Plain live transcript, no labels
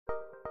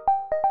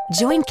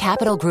Join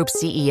Capital Group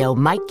CEO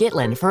Mike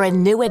Gitlin for a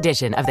new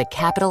edition of the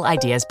Capital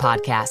Ideas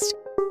Podcast.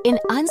 In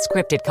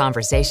unscripted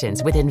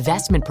conversations with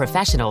investment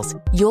professionals,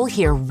 you'll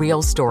hear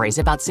real stories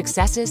about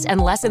successes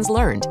and lessons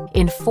learned,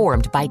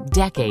 informed by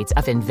decades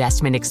of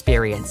investment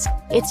experience.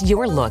 It's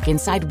your look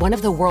inside one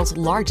of the world's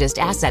largest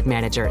asset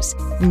managers.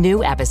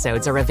 New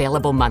episodes are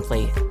available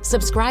monthly.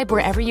 Subscribe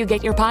wherever you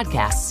get your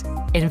podcasts.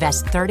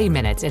 Invest 30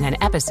 minutes in an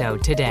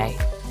episode today.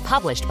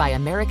 Published by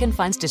American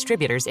Funds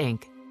Distributors,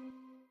 Inc.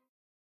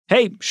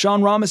 Hey,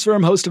 Sean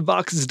Rameswaram, host of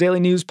Vox's Daily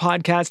News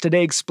podcast,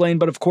 Today Explained.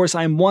 But of course,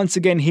 I'm once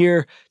again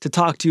here to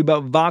talk to you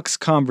about Vox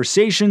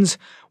Conversations,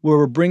 where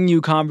we're bringing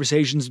you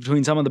conversations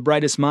between some of the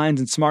brightest minds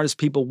and smartest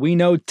people we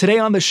know. Today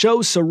on the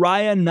show,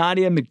 Soraya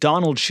Nadia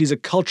McDonald. She's a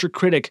culture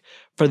critic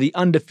for The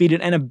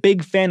Undefeated and a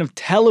big fan of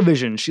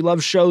television. She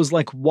loves shows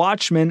like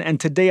Watchmen, and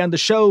today on the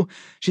show,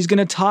 she's going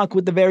to talk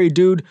with the very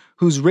dude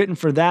who's written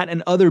for that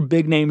and other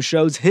big-name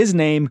shows. His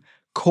name,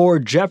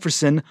 Cord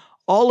Jefferson,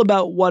 all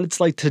about what it's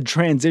like to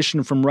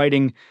transition from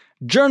writing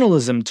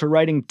journalism to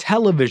writing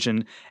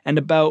television, and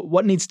about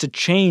what needs to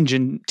change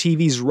in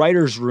TV's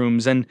writers'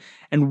 rooms, and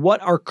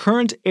what our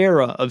current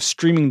era of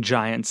streaming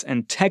giants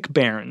and tech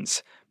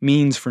barons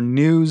means for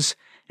news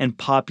and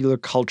popular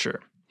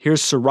culture.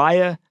 Here's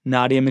Soraya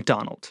Nadia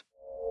McDonald.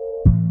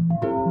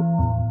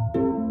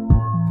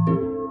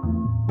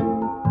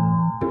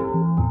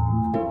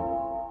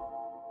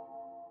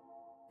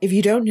 If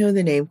you don't know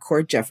the name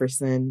Cord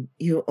Jefferson,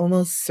 you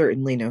almost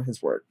certainly know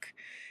his work.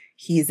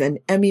 He's an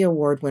Emmy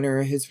Award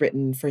winner who's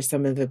written for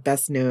some of the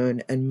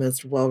best-known and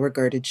most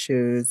well-regarded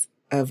shows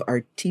of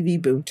our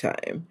TV boom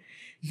time.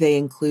 They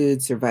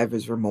include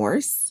Survivor's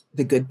Remorse,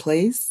 The Good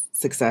Place,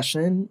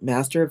 Succession,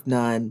 Master of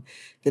None,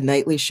 The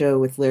Nightly Show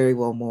with Larry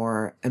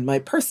Wilmore, and my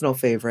personal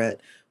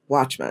favorite,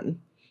 Watchmen.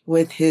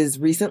 With his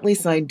recently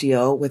signed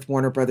deal with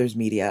Warner Brothers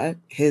Media,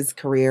 his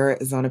career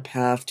is on a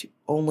path to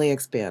only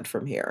expand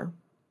from here.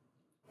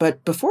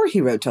 But before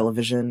he wrote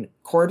television,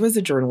 Cord was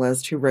a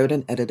journalist who wrote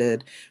and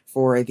edited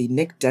for the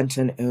Nick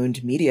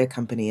Denton-owned media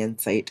company and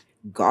site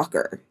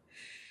Gawker.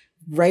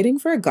 Writing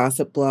for a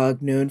gossip blog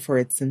known for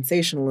its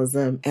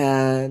sensationalism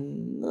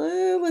and,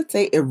 let's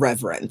say,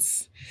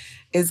 irreverence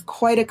is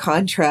quite a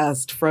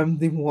contrast from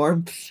the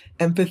warmth,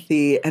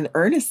 empathy, and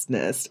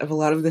earnestness of a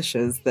lot of the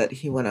shows that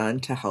he went on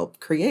to help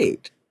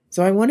create.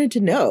 So I wanted to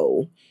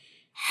know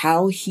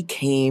how he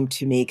came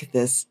to make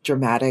this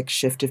dramatic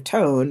shift of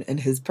tone in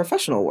his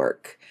professional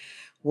work,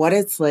 what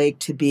it's like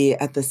to be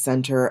at the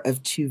center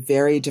of two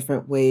very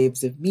different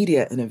waves of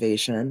media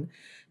innovation,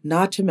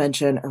 not to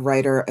mention a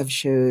writer of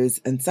shows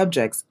and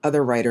subjects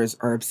other writers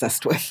are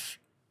obsessed with.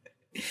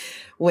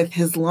 With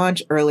his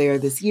launch earlier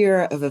this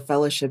year of a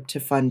fellowship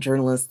to fund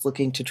journalists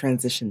looking to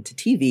transition to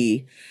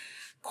TV,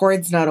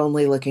 Cord's not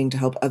only looking to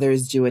help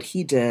others do what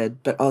he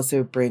did, but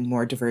also bring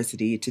more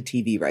diversity to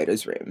TV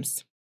writers'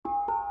 rooms.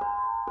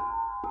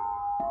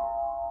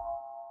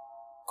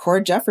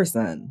 Cord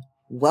Jefferson,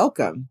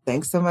 welcome.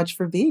 Thanks so much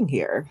for being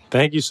here.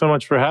 Thank you so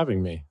much for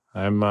having me.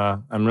 I'm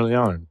really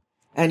honored.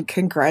 And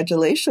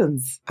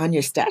congratulations on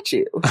your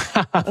statue.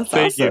 That's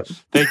Thank awesome. you.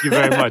 Thank you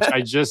very much.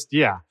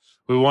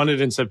 We won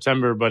it in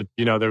September, but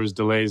there was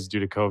delays due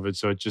to COVID,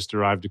 so it just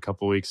arrived a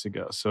couple weeks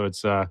ago. So it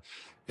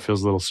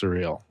feels a little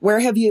surreal. Where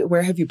have you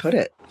put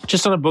it?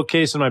 Just on a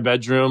bookcase in my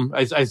bedroom.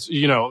 I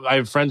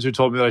have friends who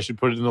told me that I should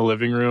put it in the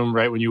living room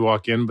right when you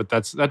walk in, but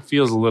that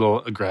feels a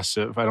little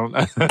aggressive. I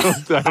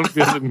don't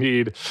feel the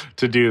need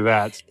to do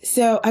that.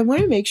 So I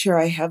want to make sure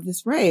I have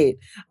this right.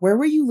 Where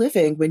were you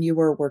living when you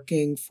were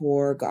working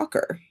for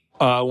Gawker?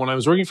 When I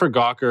was working for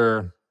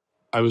Gawker,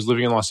 I was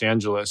living in Los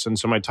Angeles, and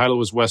so my title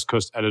was West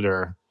Coast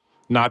Editor.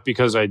 Not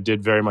because I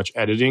did very much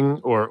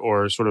editing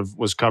or sort of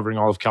was covering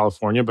all of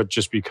California, but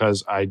just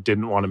because I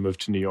didn't want to move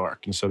to New York.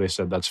 And so they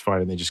said, that's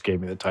fine. And they just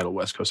gave me the title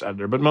West Coast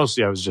Editor. But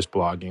mostly I was just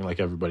blogging like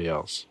everybody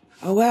else.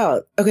 Oh,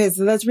 wow. Okay,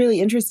 so that's really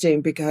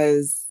interesting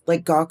because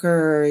like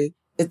Gawker,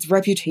 its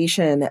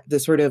reputation, the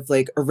sort of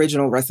like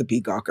original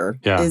recipe Gawker,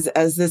 is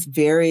as this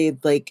very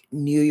like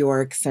New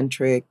York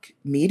centric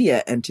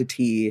media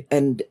entity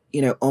and,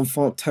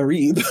 enfant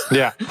terrible.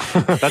 Yeah,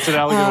 that's an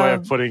elegant way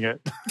of putting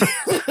it.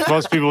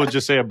 Most people would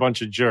just say a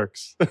bunch of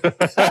jerks.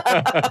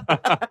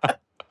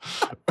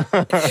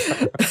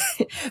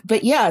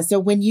 But yeah, so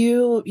when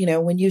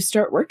you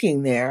start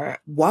working there,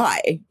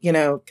 why?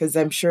 Because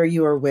I'm sure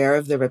you were aware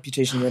of the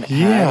reputation that it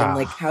had, and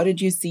like, how did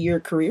you see your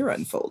career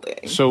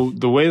unfolding? So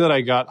the way that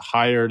I got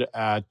hired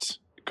at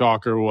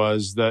Gawker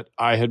was that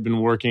I had been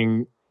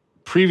working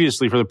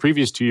previously for the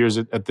previous 2 years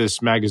at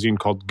this magazine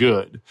called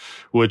Good,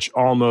 which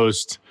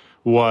almost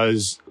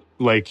was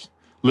like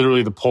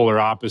literally the polar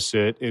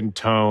opposite in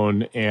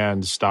tone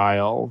and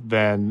style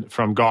than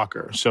from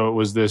Gawker. So it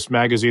was this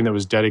magazine that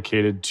was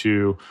dedicated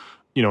to,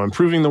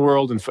 improving the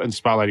world and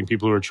spotlighting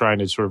people who are trying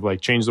to sort of like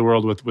change the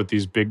world with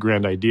these big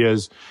grand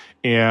ideas.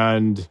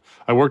 And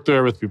I worked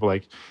there with people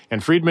like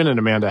Ann Friedman and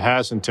Amanda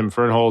Hess and Tim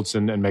Fernholz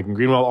and Megan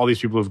Greenwell, all these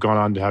people who have gone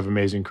on to have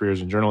amazing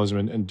careers in journalism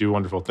and do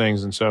wonderful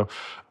things. And so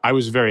I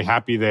was very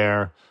happy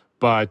there.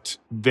 But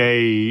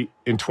they,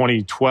 in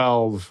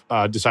 2012,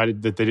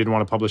 decided that they didn't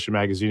want to publish a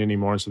magazine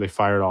anymore. And so they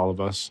fired all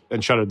of us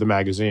and shuttered the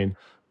magazine.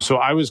 So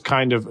I was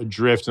kind of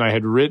adrift, and I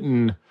had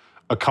written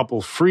a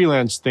couple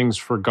freelance things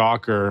for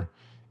Gawker.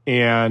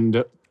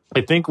 And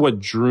I think what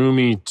drew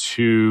me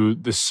to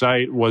the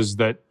site was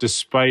that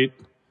despite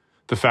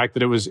the fact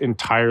that it was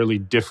entirely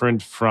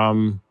different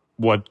from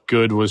what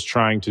Good was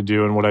trying to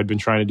do and what I'd been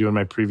trying to do in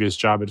my previous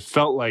job, it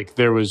felt like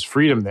there was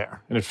freedom there.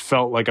 And it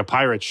felt like a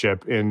pirate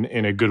ship in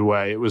a good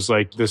way. It was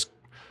like this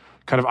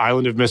kind of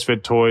island of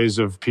misfit toys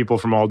of people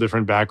from all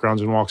different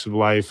backgrounds and walks of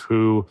life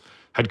who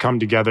had come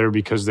together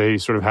because they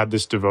sort of had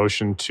this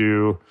devotion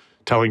to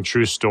telling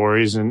true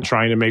stories and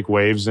trying to make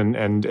waves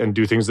and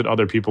do things that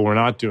other people were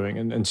not doing.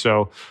 And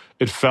so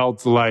it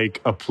felt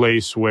like a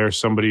place where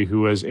somebody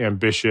who was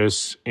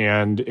ambitious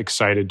and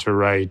excited to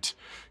write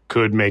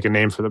could make a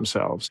name for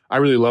themselves. I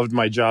really loved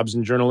my jobs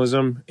in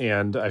journalism,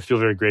 and I feel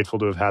very grateful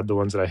to have had the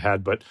ones that I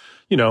had. But,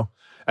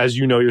 as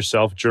you know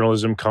yourself,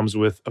 journalism comes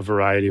with a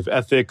variety of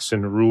ethics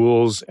and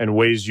rules and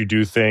ways you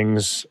do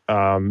things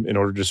in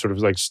order to sort of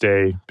like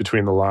stay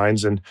between the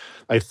lines. And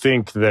I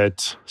think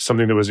that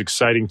something that was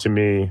exciting to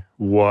me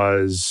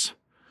was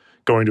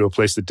going to a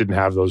place that didn't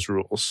have those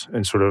rules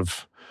and sort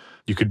of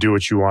you could do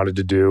what you wanted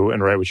to do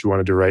and write what you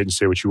wanted to write and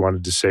say what you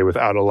wanted to say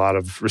without a lot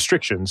of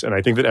restrictions. And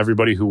I think that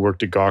everybody who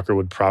worked at Gawker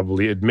would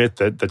probably admit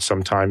that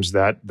sometimes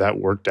that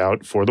worked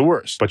out for the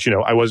worst. But,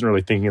 I wasn't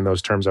really thinking in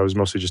those terms. I was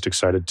mostly just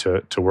excited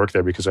to work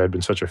there because I had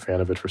been such a fan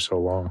of it for so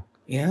long.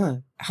 Yeah.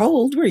 How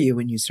old were you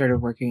when you started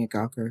working at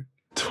Gawker?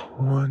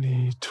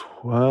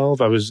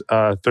 2012. I was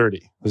 30.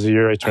 It was the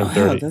year I turned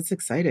 30. Wow, that's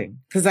exciting.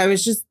 Because I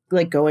was just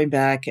like going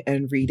back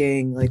and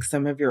reading like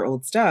some of your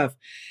old stuff.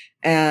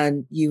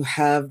 And you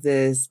have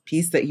this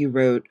piece that you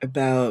wrote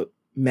about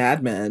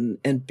Mad Men.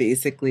 And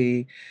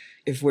basically,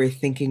 if we're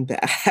thinking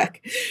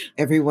back,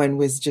 everyone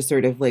was just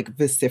sort of like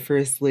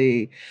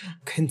vociferously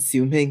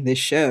consuming the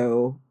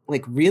show,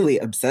 like really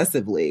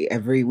obsessively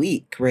every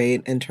week,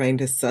 right? And trying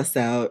to suss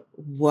out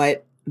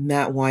what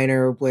Matt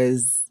Weiner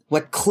was,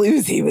 what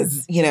clues he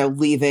was,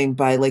 leaving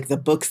by like the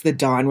books that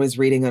Don was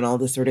reading and all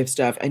this sort of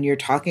stuff. And you're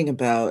talking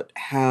about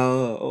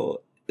how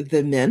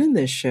the men in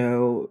this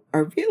show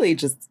are really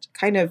just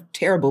kind of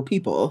terrible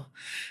people.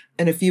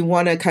 And if you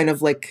want to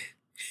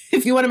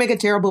make a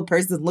terrible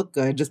person look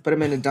good, just put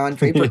them in a Don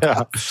Draper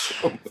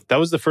costume. That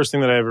was the first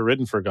thing that I ever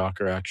written for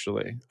Gawker,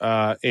 actually.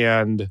 I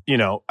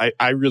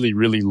really,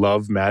 really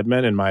love Mad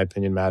Men. In my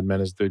opinion, Mad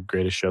Men is the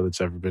greatest show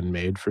that's ever been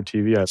made for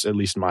TV. That's at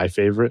least my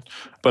favorite.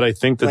 But I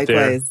think that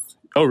Likewise.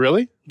 Oh,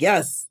 really?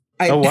 Yes.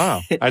 Oh,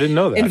 wow. I didn't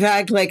know that. In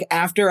fact, like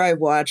after I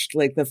watched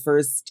like the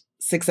first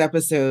 6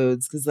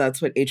 episodes, because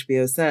that's what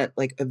HBO sent,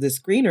 like of the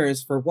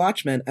screeners for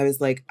Watchmen, I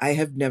was like, I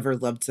have never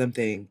loved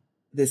something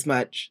this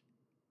much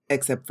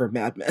except for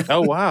Mad Men.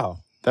 Oh, wow.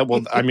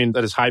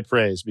 That is high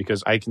praise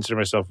because I consider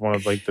myself one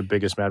of like the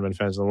biggest Mad Men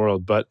fans in the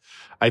world. But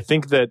I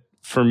think that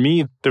for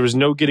me, there was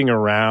no getting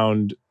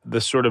around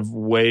the sort of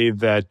way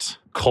that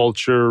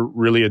culture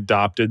really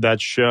adopted that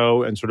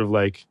show and sort of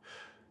like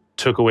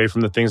took away from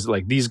the things that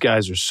like these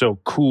guys are so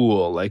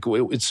cool. Like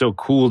it's so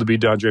cool to be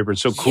Don Draper.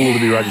 It's so cool to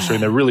be Roger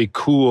Stern. They're really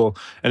cool.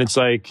 And it's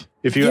like,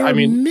 they're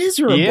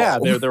miserable. Yeah,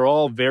 they're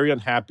all very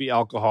unhappy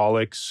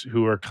alcoholics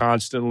who are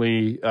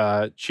constantly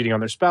cheating on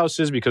their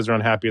spouses because they're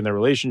unhappy in their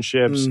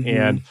relationships,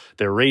 and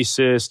they're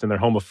racist and they're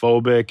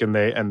homophobic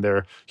and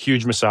they're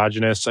huge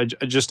misogynists. I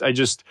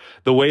just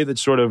the way that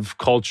sort of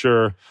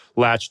culture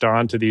latched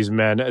on to these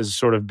men as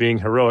sort of being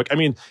heroic. I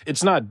mean,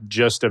 it's not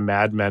just a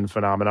Mad Men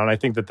phenomenon. I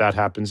think that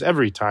happens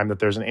every time that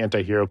there's an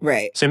anti-hero.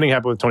 Right. Same thing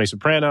happened with Tony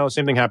Soprano.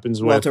 Same thing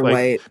happens with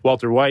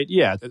Walter White.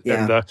 Yeah.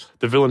 And the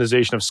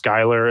villainization of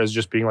Skylar as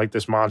just being like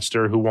this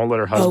monster who won't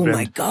let her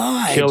husband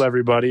kill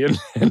everybody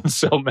and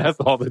sell meth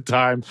all the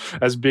time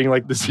as being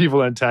like this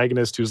evil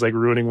antagonist who's like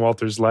ruining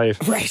Walter's life.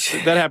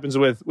 Right. That happens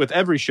with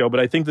every show, but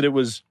I think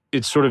that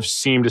it sort of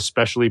seemed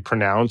especially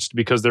pronounced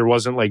because there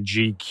wasn't like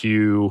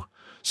GQ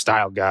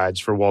style guides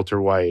for Walter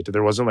White.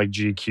 There wasn't like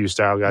GQ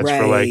style guides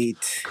for like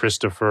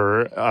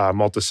Christopher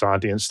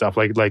Moltisanti and stuff.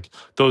 Like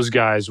those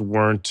guys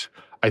weren't,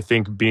 I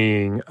think,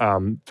 being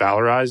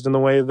valorized in the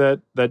way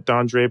that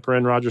Don Draper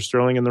and Roger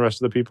Sterling and the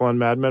rest of the people on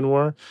Mad Men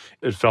were.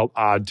 It felt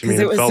odd to me.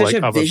 Because it was felt such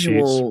like a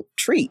visual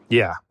treat.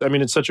 Yeah. I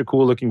mean, it's such a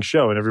cool looking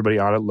show and everybody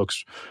on it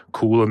looks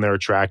cool and they're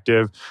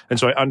attractive. And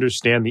so I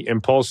understand the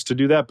impulse to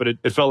do that, but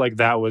it felt like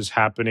that was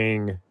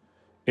happening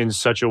in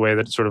such a way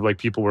that sort of like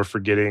people were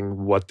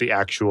forgetting what the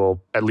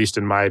actual, at least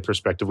in my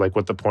perspective, like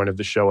what the point of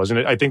the show was.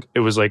 And I think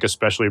it was like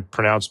especially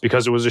pronounced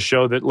because it was a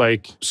show that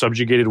like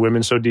subjugated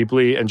women so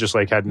deeply and just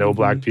like had no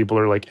black people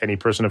or like any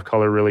person of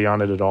color really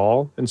on it at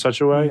all in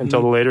such a way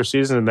until the later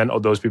season. And then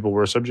those people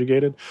were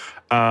subjugated.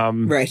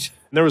 Right.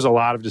 There was a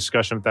lot of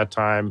discussion at that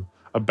time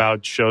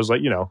about shows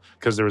like,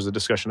 because there was a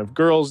discussion of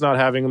girls not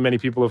having many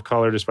people of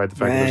color, despite the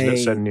fact that it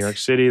was set in New York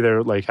City.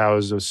 They're like, how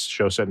is this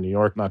show set in New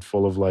York, not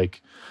full of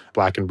like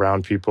black and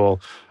brown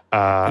people?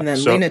 And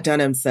then Lena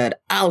Dunham said,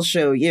 I'll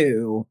show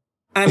you.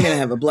 I'm going to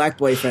have a black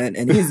boyfriend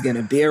and he's going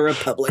to be a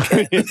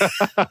Republican.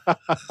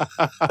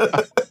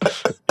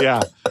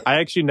 Yeah. I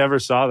actually never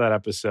saw that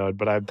episode,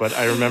 but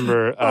I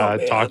remember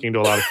talking to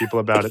a lot of people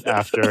about it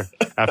after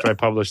I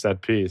published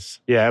that piece.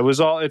 Yeah,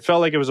 it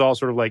felt like it was all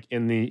sort of like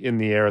in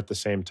the air at the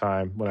same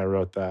time when I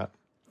wrote that.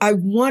 I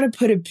want to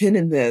put a pin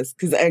in this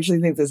because I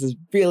actually think this is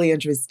really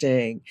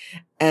interesting.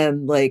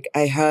 And like,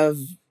 I have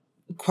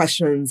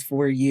questions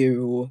for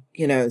you,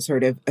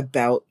 sort of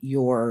about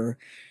your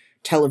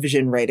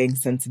television writing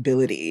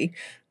sensibility.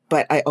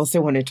 But I also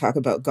want to talk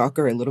about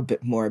Gawker a little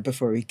bit more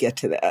before we get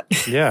to that.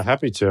 Yeah,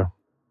 happy to.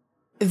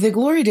 The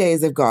glory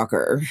days of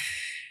Gawker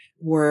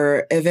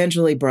were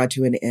eventually brought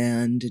to an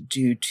end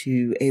due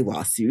to a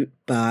lawsuit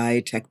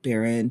by tech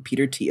baron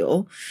Peter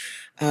Thiel.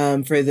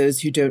 For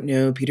those who don't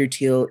know, Peter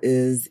Thiel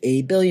is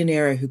a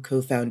billionaire who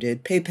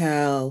co-founded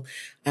PayPal,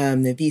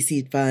 the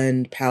VC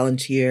fund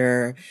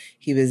Palantir.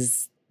 He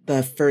was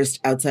the first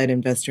outside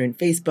investor in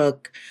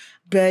Facebook.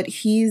 But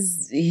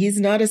he's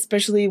not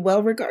especially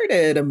well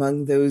regarded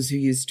among those who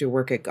used to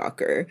work at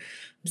Gawker.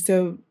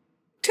 So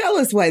tell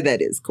us why that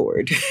is,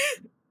 Cord.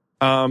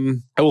 I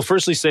will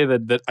firstly say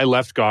that I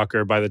left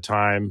Gawker by the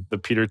time the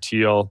Peter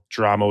Thiel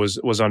drama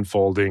was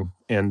unfolding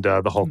and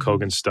the Hulk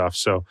Hogan stuff.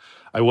 So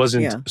I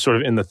wasn't sort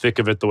of in the thick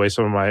of it the way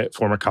some of my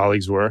former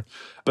colleagues were.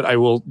 But I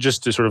will,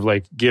 just to sort of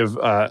like give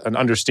an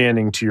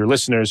understanding to your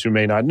listeners who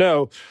may not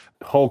know,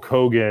 Hulk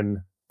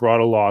Hogan brought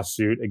a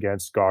lawsuit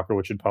against Gawker,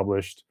 which had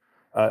published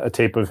a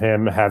tape of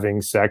him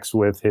having sex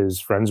with his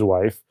friend's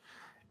wife.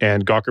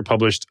 And Gawker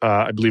published,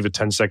 I believe, a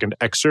 10-second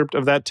excerpt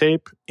of that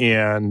tape.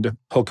 And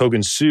Hulk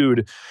Hogan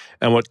sued.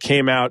 And what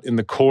came out in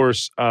the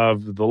course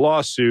of the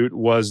lawsuit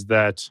was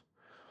that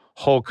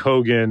Hulk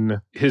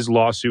Hogan, his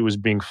lawsuit was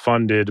being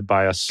funded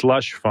by a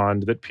slush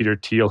fund that Peter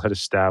Thiel had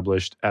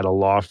established at a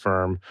law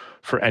firm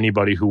for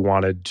anybody who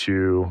wanted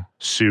to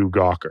sue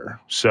Gawker.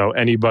 So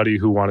anybody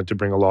who wanted to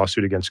bring a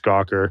lawsuit against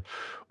Gawker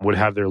would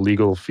have their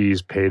legal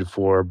fees paid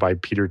for by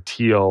Peter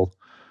Thiel,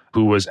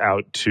 who was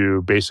out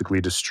to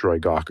basically destroy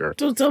Gawker.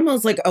 So it's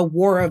almost like a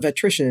war of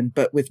attrition,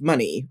 but with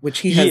money, which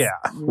he has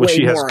which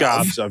he has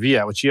gobs of.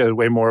 Yeah, which he has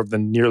way more of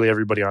than nearly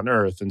everybody on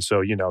Earth. And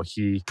so,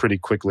 he pretty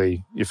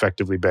quickly,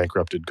 effectively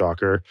bankrupted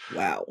Gawker.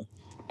 Wow.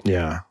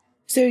 Yeah.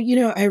 So,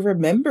 I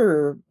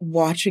remember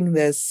watching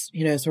this,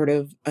 sort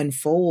of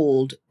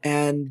unfold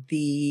and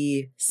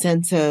the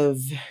sense of,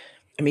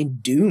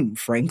 doom,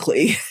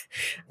 frankly,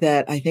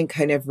 that I think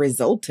kind of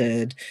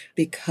resulted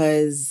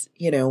because,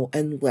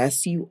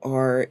 unless you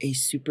are a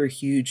super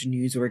huge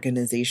news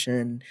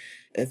organization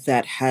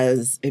that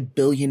has a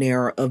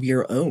billionaire of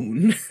your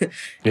own,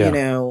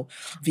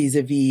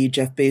 vis-a-vis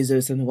Jeff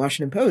Bezos and the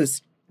Washington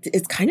Post,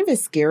 it's kind of a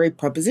scary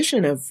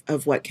proposition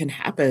of what can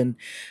happen,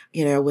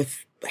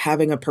 with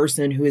having a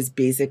person who is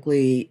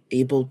basically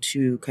able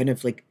to kind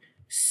of like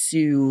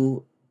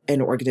sue an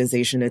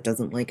organization it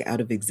doesn't like out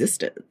of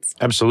existence.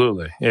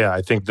 Absolutely. Yeah.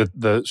 I think that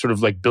the sort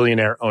of like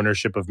billionaire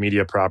ownership of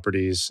media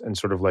properties and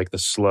sort of like the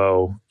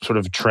slow sort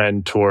of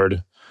trend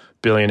toward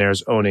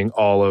billionaires owning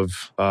all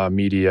of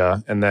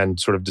media and then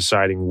sort of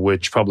deciding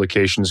which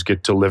publications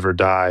get to live or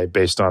die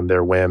based on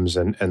their whims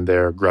and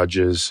their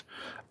grudges,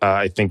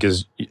 I think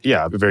is,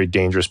 a very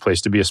dangerous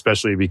place to be,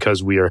 especially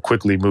because we are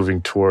quickly moving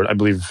toward, I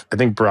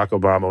think Barack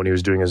Obama, when he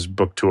was doing his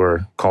book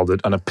tour, called it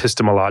an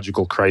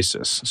epistemological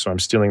crisis. So I'm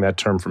stealing that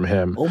term from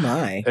him. Oh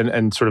my.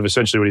 And sort of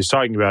essentially what he's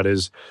talking about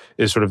is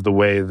sort of the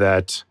way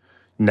that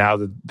now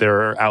that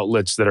there are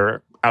outlets that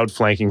are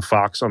outflanking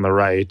Fox on the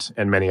right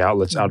and many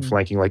outlets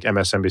outflanking like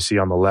MSNBC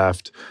on the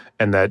left,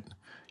 and that,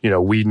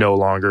 we no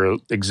longer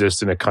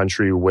exist in a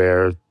country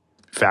where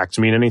facts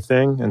mean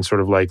anything. And sort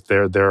of like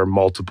there are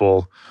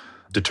multiple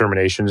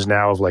determinations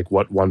now of like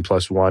what 1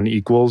 + 1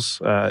 equals.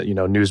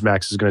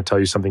 Newsmax is going to tell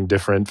you something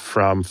different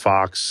from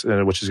Fox,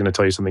 which is going to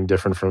tell you something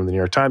different from the New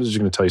York Times, which is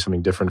going to tell you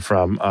something different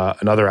from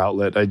another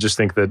outlet. I just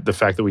think that the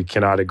fact that we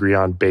cannot agree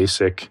on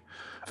basic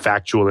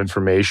factual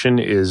information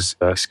is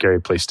a scary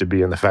place to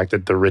be. And the fact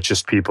that the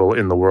richest people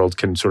in the world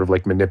can sort of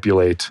like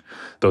manipulate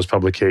those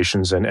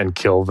publications and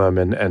kill them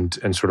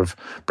and sort of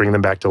bring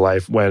them back to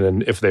life when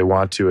and if they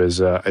want to is,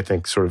 I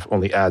think, sort of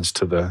only adds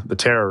to the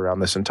terror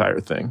around this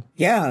entire thing.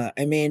 Yeah.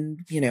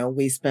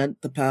 We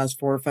spent the past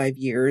 4 or 5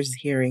 years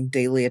hearing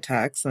daily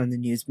attacks on the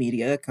news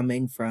media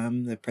coming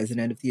from the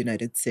President of the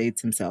United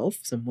States himself,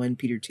 someone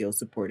Peter Thiel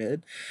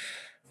supported.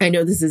 I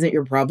know this isn't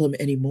your problem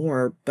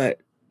anymore,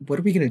 but what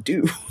are we going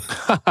to do?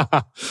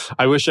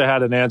 I wish I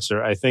had an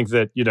answer. I think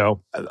that,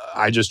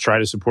 I just try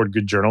to support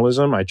good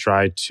journalism. I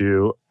try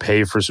to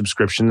pay for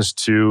subscriptions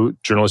to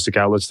journalistic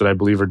outlets that I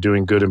believe are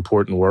doing good,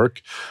 important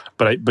work.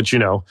 But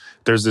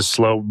there's this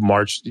slow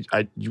march.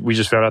 We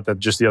just found out that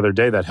just the other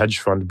day that hedge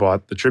fund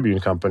bought the Tribune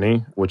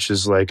Company, which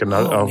is like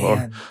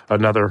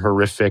another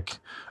horrific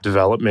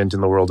development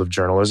in the world of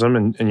journalism.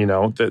 And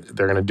that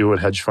they're going to do what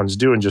hedge funds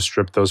do and just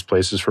strip those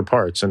places for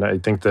parts. And I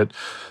think that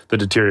the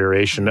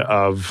deterioration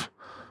of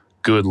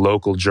good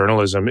local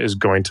journalism is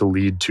going to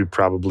lead to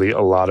probably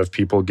a lot of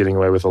people getting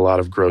away with a lot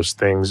of gross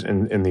things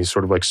in these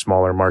sort of like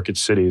smaller market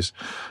cities,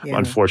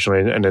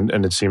 unfortunately.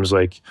 And it seems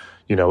like,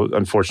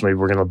 unfortunately,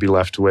 we're going to be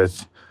left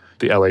with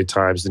the LA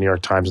Times, the New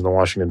York Times, and the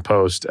Washington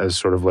Post as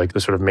sort of like the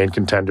sort of main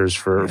contenders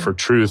for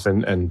truth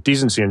and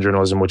decency in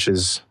journalism, which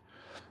is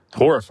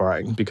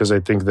horrifying, because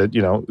I think that,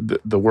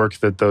 the work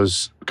that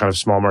those kind of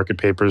small market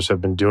papers have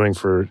been doing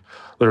for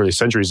literally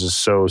centuries is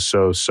so,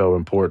 so, so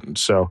important.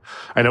 So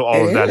I know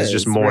all of that is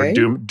just more right?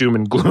 doom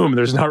and gloom.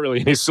 There's not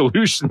really any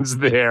solutions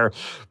there.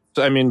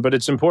 I mean, but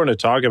it's important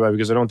to talk about,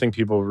 because I don't think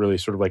people really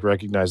sort of like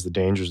recognize the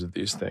dangers of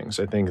these things.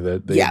 I think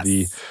that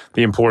the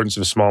importance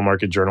of small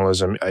market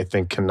journalism, I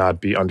think, cannot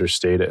be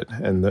understated.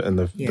 And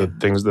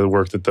the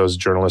work that those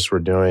journalists were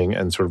doing,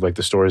 and sort of like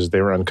the stories that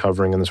they were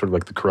uncovering, and the sort of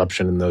like the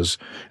corruption in those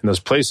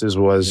places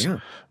was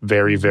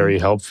very, very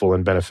helpful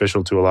and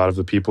beneficial to a lot of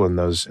the people in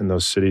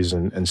those cities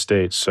and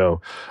states. So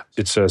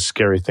it's a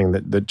scary thing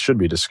that should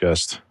be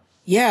discussed.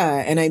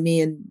 Yeah. And I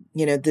mean,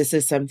 this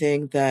is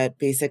something that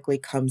basically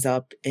comes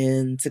up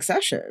in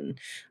Succession.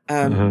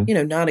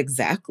 Not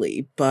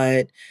exactly,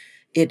 but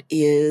it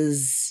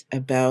is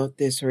about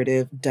this sort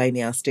of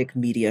dynastic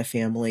media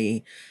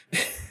family.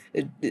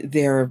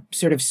 They're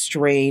sort of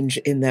strange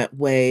in that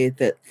way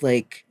that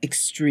like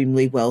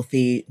extremely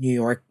wealthy New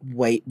York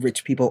white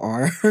rich people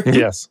are.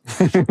 Yes.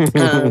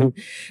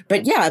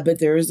 But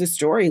there is a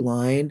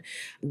storyline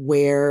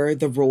where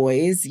the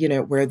Roys,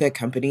 where the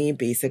company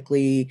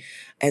basically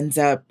ends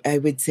up, I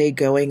would say,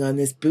 going on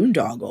this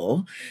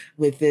boondoggle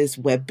with this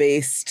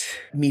web-based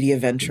media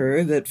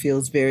venture that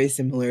feels very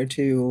similar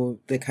to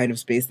the kind of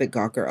space that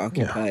Gawker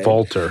occupied. Yeah,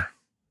 Volter.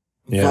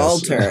 Yes.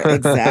 Volter,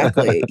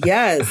 exactly.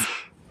 Yes.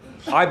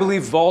 I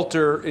believe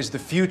Volter is the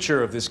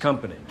future of this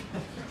company.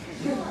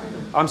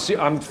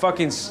 I'm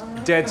fucking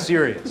dead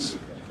serious.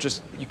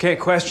 Just, you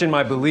can't question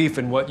my belief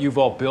in what you've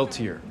all built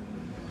here.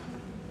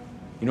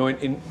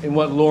 In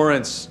what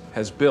Lawrence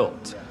has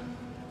built.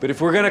 But if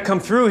we're gonna come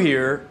through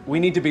here, we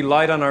need to be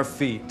light on our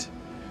feet.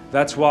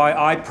 That's why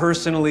I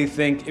personally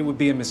think it would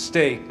be a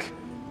mistake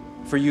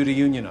for you to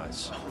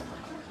unionize.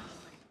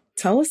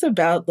 Tell us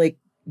about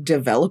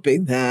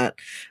developing that,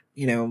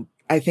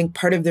 I think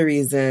part of the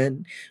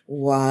reason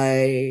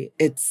why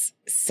it's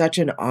such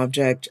an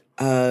object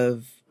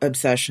of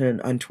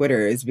obsession on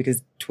Twitter is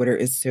because Twitter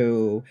is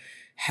so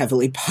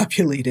heavily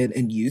populated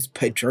and used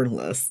by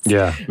journalists.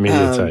 Yeah,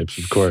 media types,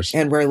 of course.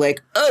 And we're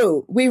like,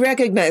 oh, we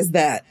recognize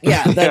that.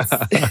 Yeah, that's...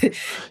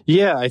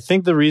 Yeah, I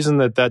think the reason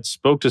that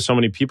spoke to so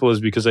many people is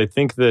because I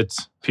think that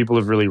people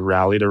have really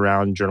rallied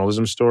around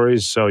journalism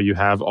stories. So you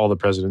have All the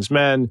President's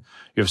Men,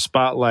 you have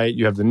Spotlight,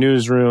 you have the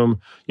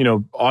Newsroom.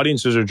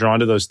 Audiences are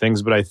drawn to those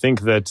things. But I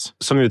think that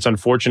something that's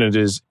unfortunate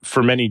is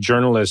for many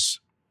journalists,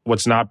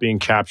 what's not being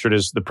captured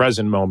is the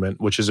present moment,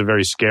 which is a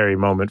very scary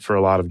moment for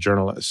a lot of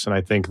journalists. And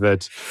I think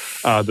that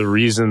the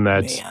reason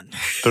that,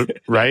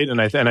 right? And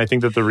I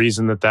think that the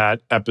reason that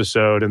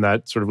episode and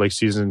that sort of like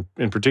season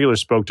in particular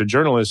spoke to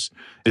journalists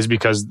is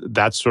because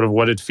that's sort of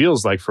what it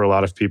feels like for a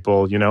lot of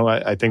people.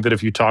 I think that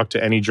if you talk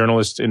to any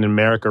journalist in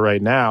America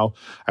right now,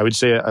 I would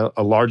say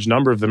a large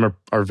number of them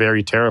are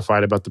very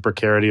terrified about the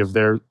precarity of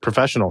their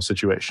professional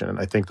situation. And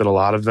I think that a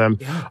lot of them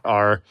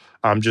are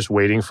just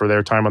waiting for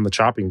their time on the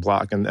chopping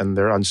block, and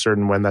they're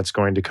uncertain when that's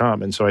going to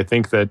come. And so I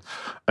think that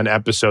an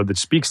episode that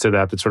speaks to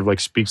that sort of like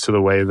speaks to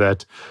the way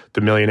that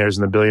the millionaires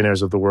and the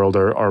billionaires of the world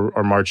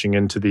are marching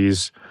into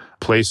these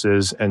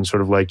places and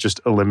sort of like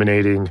just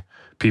eliminating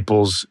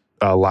people's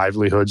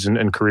livelihoods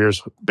and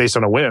careers based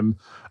on a whim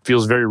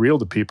feels very real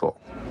to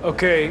people.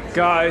 Okay,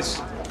 guys,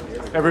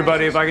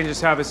 everybody, if I can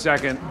just have a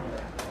second.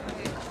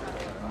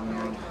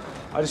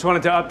 I just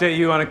wanted to update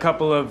you on a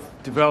couple of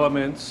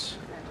developments.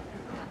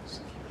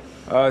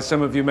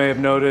 Some of you may have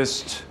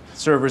noticed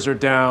servers are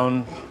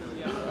down,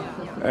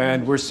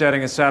 and we're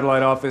setting a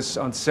satellite office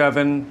on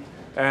 7,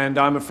 and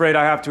I'm afraid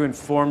I have to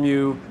inform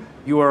you,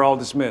 you are all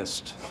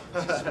dismissed.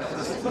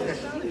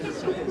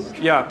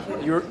 Yeah,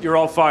 you're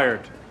all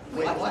fired.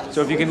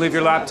 So if you can leave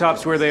your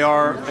laptops where they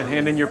are and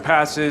hand in your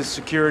passes,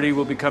 security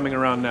will be coming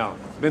around now.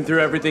 Been through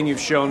everything you've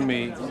shown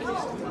me.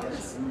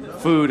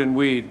 Food and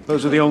weed.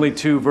 Those are the only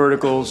two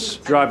verticals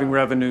driving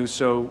revenue,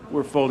 so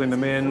we're folding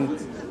them in.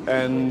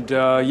 And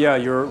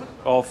you're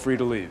all free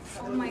to leave.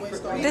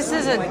 This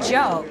is a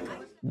joke.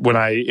 When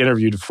I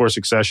interviewed for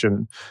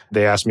Succession,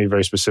 they asked me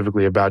very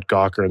specifically about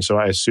Gawker, and so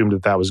I assumed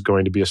that was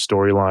going to be a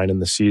storyline in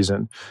the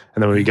season.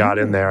 And then when we got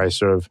in there, I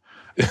sort of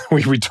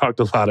we talked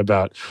a lot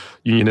about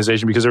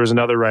unionization because there was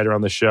another writer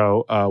on the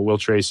show, Will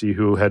Tracy,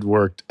 who had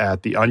worked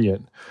at The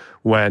Onion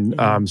when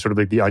sort of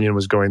like The Onion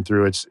was going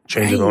through its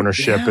change of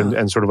ownership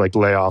and sort of like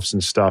layoffs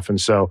and stuff. And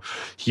so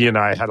he and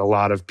I had a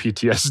lot of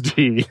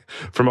PTSD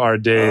from our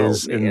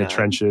days in the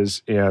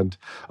trenches. And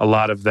a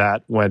lot of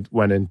that went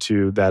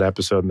into that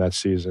episode and that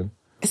season.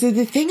 So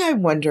the thing I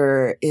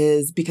wonder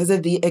is because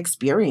of the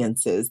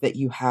experiences that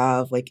you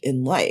have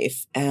in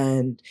life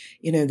and,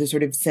 the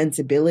sort of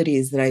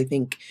sensibilities that I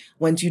think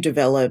once you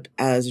develop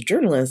as a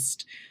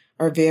journalist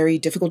are very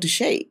difficult to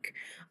shake.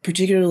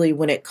 particularly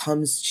when it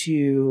comes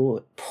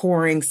to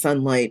pouring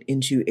sunlight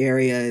into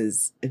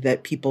areas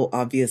that people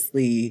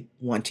obviously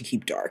want to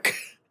keep dark.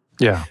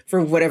 Yeah.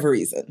 For whatever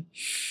reason.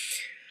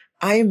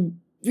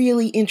 I'm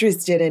really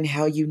interested in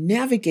how you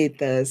navigate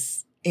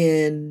this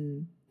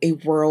in a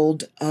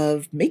world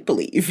of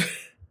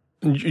make-believe.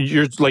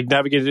 You're like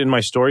navigated in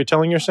my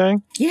storytelling, you're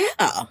saying?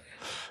 Yeah.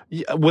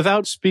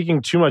 Without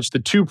speaking too much, the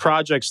two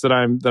projects that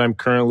I'm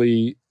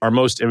currently are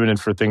most imminent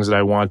for things that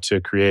I want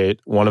to create.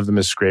 One of them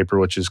is Scraper,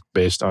 which is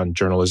based on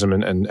journalism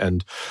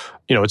and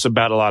it's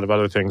about a lot of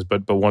other things,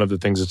 but one of the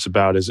things it's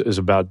about is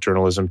about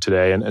journalism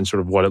today and sort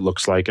of what it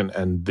looks like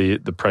and the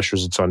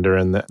pressures it's under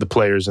and the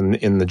players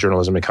in the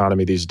journalism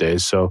economy these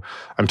days. So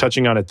I'm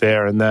touching on it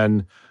there. And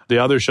then the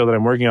other show that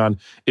I'm working on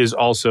is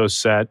also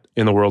set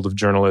in the world of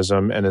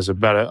journalism and is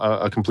about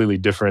a completely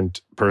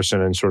different person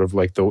and sort of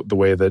like the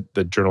way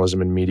that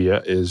journalism and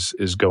media is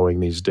going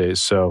these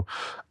days. So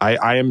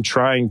I am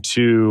trying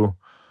to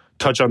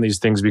touch on these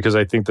things because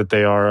I think that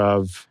they are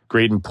of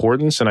great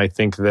importance. And I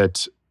think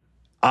that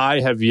I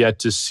have yet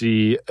to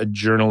see a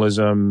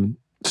journalism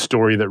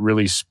story that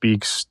really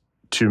speaks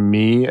to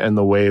me and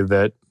the way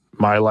that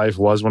my life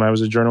was when I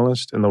was a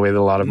journalist and the way that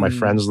a lot of my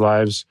friends'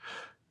 lives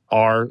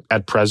are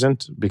at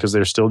present because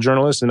they're still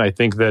journalists. And I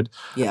think that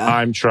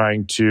I'm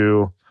trying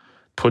to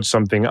put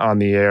something on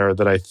the air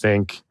that I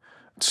think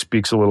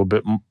speaks a little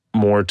bit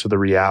more to the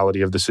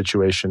reality of the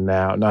situation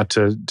now, not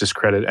to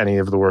discredit any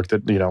of the work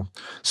that,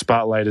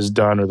 Spotlight has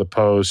done or The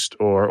Post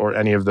or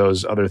any of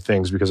those other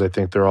things, because I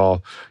think they're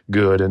all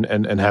good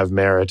and have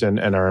merit and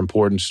are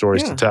important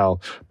stories to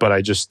tell. But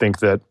I just think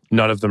that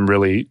none of them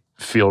really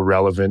feel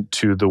relevant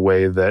to the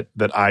way that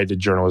I did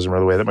journalism or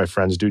the way that my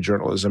friends do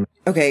journalism.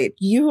 Okay,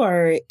 you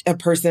are a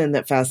person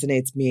that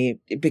fascinates me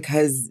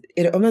because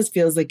it almost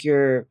feels like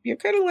you're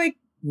kind of like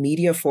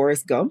media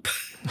Forrest Gump.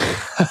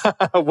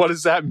 What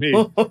does that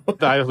mean?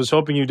 I was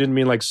hoping you didn't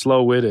mean like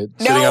slow-witted,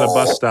 sitting on a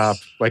bus stop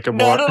like a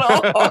No.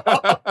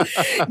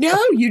 No,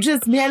 you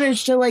just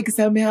managed to like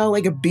somehow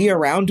like be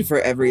around for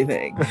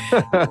everything.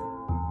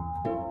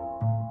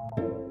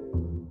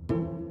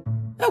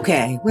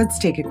 Okay, let's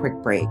take a quick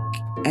break.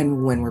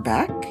 And when we're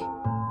back,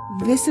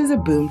 this is a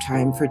boom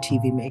time for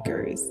TV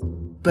makers.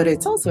 But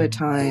it's also a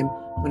time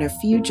when a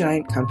few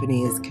giant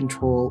companies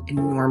control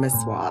enormous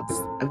swaths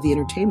of the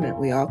entertainment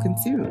we all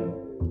consume.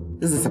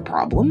 Is this a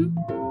problem?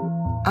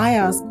 I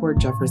asked Cord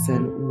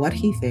Jefferson what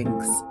he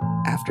thinks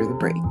after the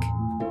break.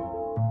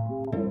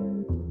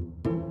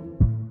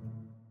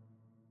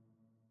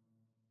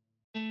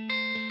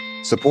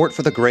 Support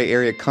for The Gray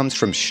Area comes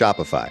from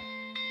Shopify.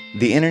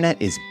 The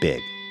internet is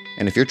big,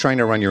 and if you're trying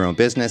to run your own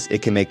business,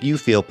 it can make you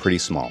feel pretty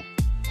small.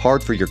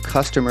 Hard for your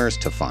customers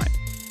to find.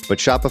 But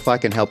Shopify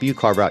can help you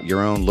carve out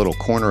your own little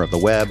corner of the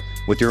web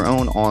with your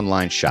own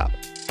online shop.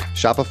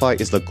 Shopify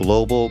is the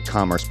global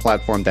commerce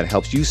platform that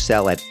helps you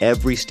sell at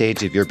every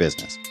stage of your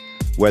business.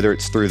 Whether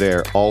it's through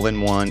their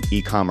all-in-one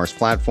e-commerce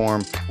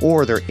platform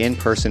or their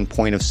in-person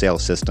point-of-sale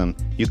system,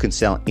 you can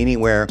sell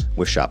anywhere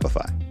with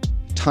Shopify.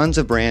 Tons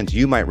of brands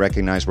you might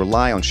recognize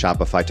rely on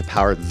Shopify to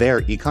power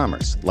their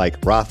e-commerce, like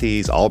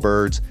Rothy's,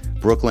 Allbirds,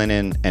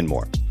 Brooklinen, and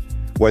more.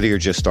 Whether you're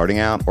just starting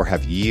out or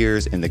have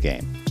years in the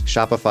game,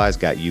 Shopify's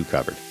got you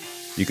covered.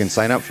 You can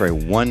sign up for a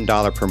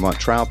 $1 per month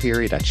trial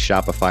period at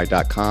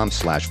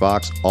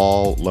shopify.com/Vox,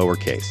 all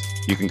lowercase.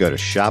 You can go to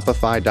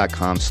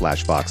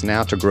shopify.com/Vox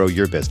now to grow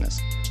your business,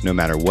 no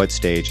matter what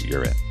stage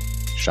you're in.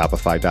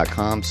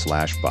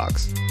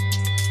 Shopify.com/Vox.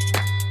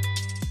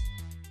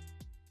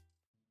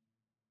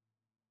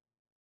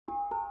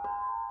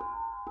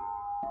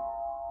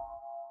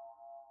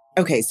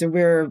 Okay, so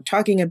we're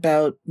talking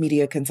about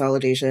media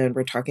consolidation.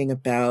 We're talking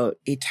about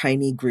a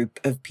tiny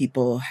group of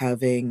people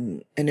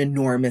having an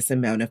enormous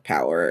amount of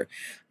power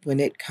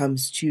when it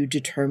comes to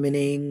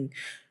determining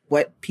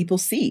what people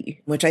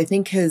see, which I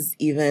think has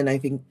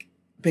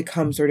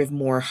become sort of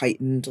more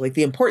heightened, like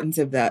the importance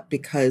of that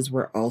because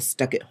we're all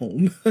stuck at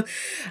home.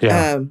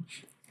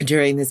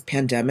 During this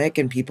pandemic,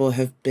 and people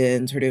have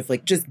been sort of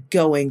like just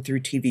going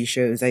through TV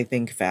shows, I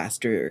think,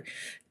 faster.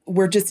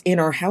 We're just in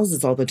our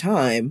houses all the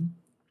time.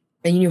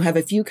 And you have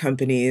a few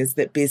companies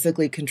that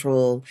basically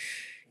control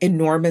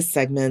enormous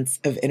segments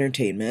of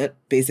entertainment,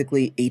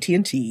 basically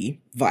AT&T,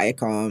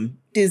 Viacom,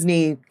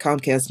 Disney,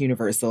 Comcast,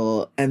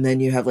 Universal. And then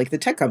you have like the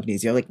tech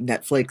companies. You have like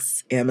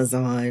Netflix,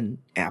 Amazon,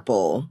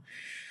 Apple.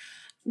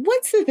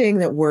 What's the thing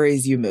that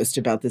worries you most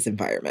about this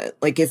environment?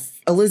 Like if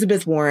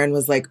Elizabeth Warren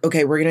was like,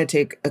 okay, we're going to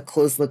take a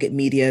close look at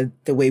media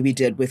the way we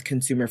did with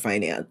consumer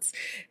finance.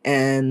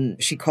 And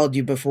she called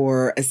you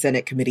before a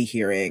Senate committee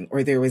hearing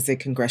or there was a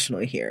congressional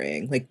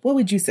hearing. Like, what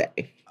would you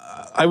say?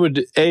 I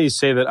would,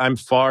 say that I'm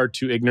far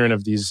too ignorant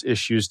of these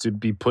issues to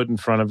be put in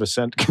front of a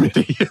Senate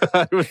committee.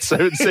 I would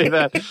say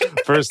that.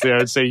 Firstly, I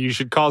would say you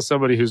should call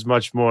somebody who's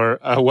much more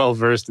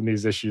well-versed in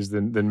these issues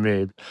than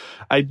me.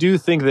 I do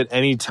think that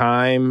any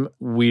time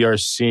we are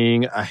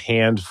seeing a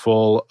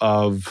handful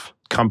of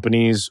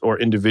companies or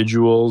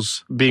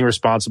individuals being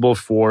responsible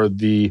for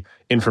the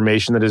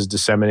information that is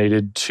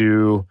disseminated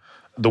to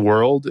the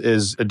world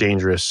is it's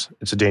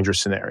a dangerous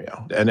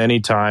scenario. And any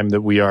time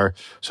that we are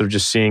sort of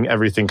just seeing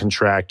everything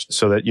contract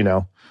so that,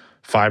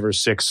 5 or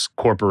 6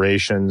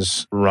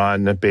 corporations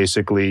run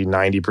basically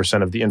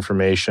 90% of the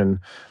information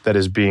that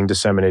is being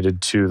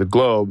disseminated to the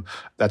globe,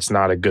 that's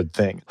not a good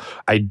thing.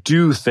 I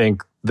do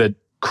think that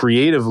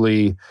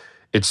creatively,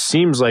 it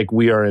seems like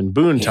we are in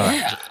boon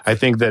times. Yeah. I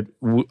think that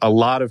a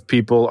lot of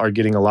people are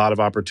getting a lot of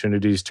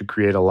opportunities to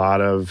create a lot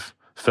of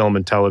film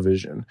and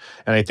television.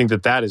 And I think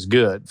that that is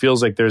good. It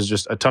feels like there's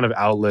just a ton of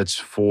outlets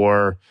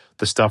for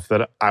the stuff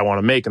that I want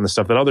to make and the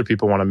stuff that other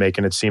people want to make.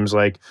 And it seems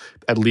like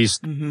at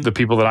least the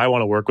people that I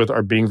want to work with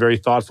are being very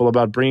thoughtful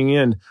about bringing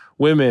in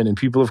women and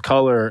people of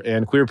color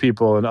and queer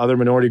people and other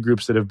minority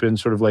groups that have been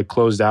sort of like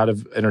closed out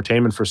of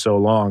entertainment for so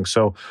long.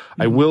 So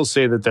I will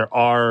say that there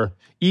are,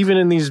 even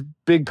in these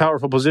big,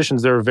 powerful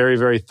positions, there are very,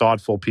 very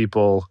thoughtful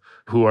people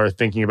who are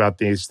thinking about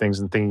these things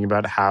and thinking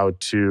about how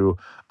to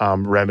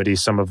remedy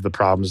some of the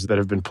problems that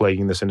have been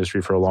plaguing this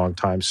industry for a long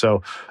time.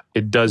 So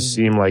it does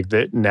seem like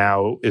that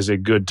now is a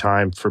good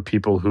time for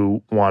people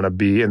who want to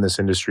be in this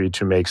industry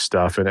to make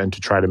stuff and to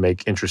try to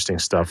make interesting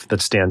stuff that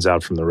stands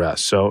out from the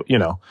rest. So,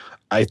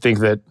 I think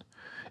that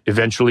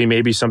eventually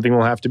maybe something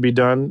will have to be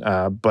done.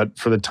 But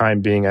for the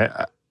time being,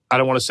 I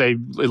don't want to say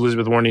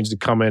Elizabeth Warren needs to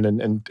come in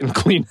and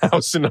clean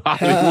house in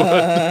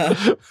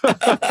Hollywood.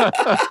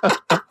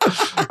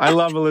 I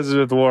love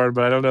Elizabeth Warren,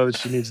 but I don't know that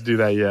she needs to do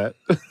that yet.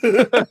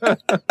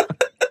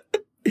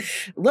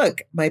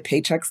 Look, my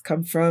paychecks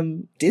come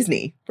from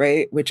Disney,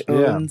 right? Which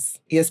owns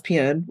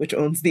ESPN, which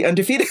owns The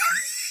Undefeated.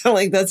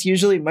 Like, that's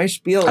usually my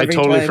spiel every I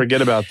totally time.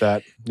 forget about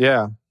that.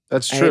 Yeah,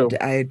 that's true.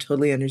 I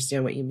totally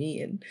understand what you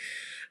mean.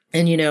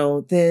 And,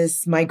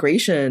 this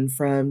migration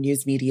from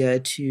news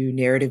media to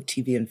narrative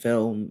TV and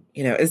film,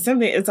 is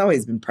something, it's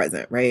always been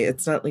present, right?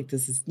 It's not like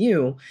this is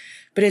new,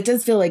 but it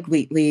does feel like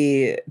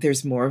lately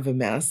there's more of a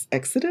mass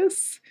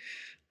exodus.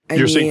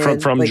 You're saying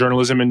from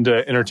journalism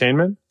into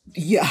entertainment?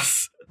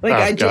 Yes.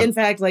 In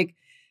fact,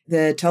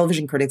 the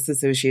Television Critics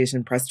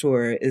Association press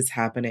tour is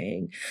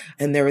happening.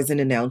 And there was an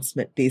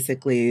announcement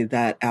basically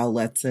that Al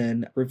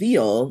Letson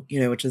Reveal,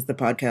 which is the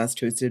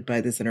podcast hosted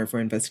by the Center for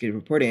Investigative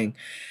Reporting,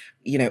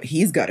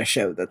 he's got a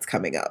show that's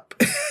coming up.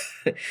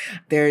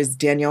 There's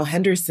Danielle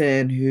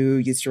Henderson, who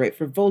used to write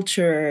for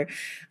Vulture.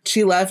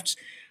 She left,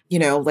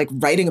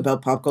 writing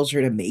about pop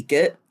culture to make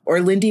it. Or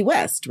Lindy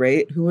West,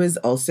 right? Who was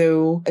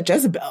also a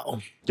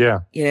Jezebel. Yeah.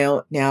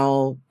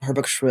 Now her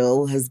book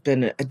Shrill has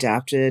been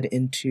adapted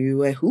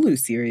into a Hulu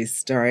series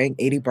starring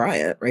Aidy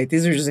Bryant, right?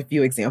 These are just a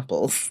few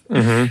examples.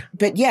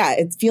 But yeah,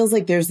 it feels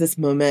like there's this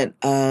moment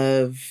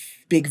of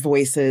big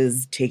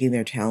voices taking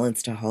their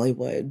talents to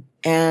Hollywood.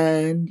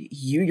 And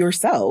you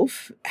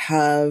yourself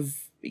have,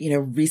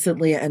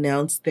 recently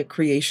announced the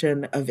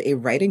creation of a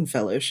writing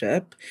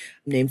fellowship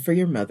named for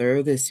your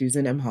mother, the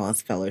Susan M.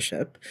 Haas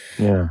Fellowship.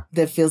 Yeah.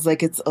 That feels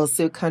like it's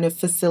also kind of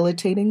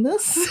facilitating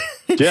this.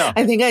 Yeah.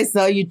 I think I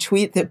saw you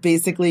tweet that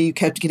basically you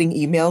kept getting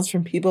emails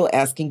from people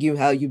asking you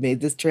how you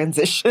made this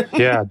transition.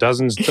 Yeah,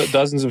 dozens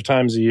of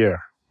times a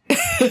year.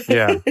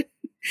 Yeah.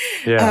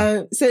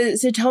 Yeah.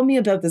 So tell me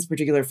about this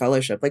particular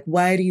fellowship.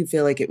 Why do you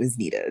feel like it was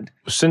needed?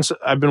 Since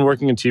I've been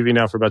working in TV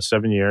now for about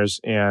 7 years,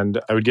 and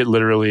I would get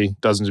literally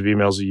dozens of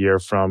emails a year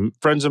from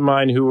friends of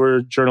mine who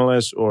were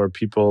journalists or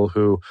people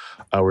who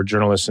were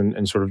journalists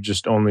and sort of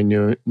just only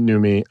knew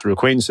me through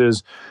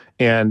acquaintances.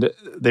 And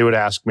they would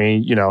ask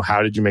me,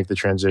 how did you make the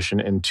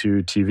transition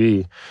into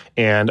TV?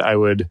 And I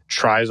would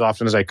try as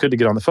often as I could to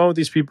get on the phone with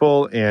these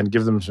people and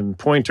give them some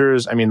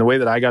pointers. I mean, the way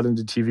that I got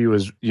into TV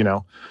was,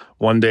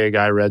 one day a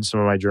guy read some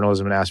of my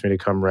journalism and asked me to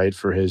come write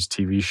for his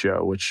TV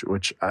show, which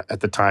at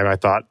the time I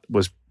thought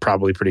was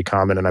probably pretty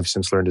common, and I've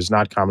since learned is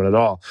not common at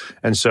all.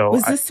 And so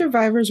was this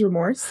Survivor's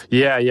Remorse?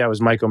 Yeah, it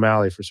was Mike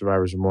O'Malley for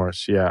Survivor's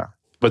Remorse. Yeah.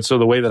 But so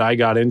the way that I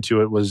got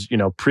into it was,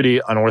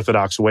 pretty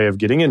unorthodox way of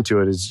getting into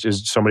it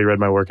is somebody read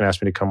my work and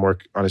asked me to come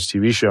work on his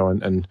TV show.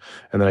 And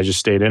then I just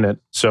stayed in it.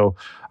 So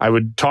I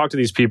would talk to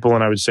these people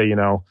and I would say,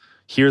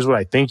 here's what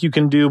I think you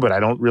can do, but I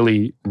don't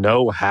really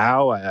know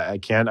how. I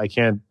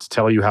can't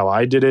tell you how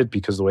I did it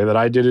because the way that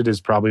I did it is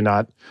probably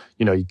not,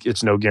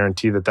 it's no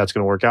guarantee that that's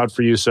going to work out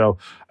for you. So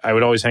I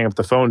would always hang up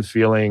the phone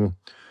feeling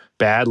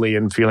badly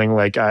and feeling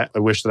like I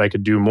wish that I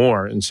could do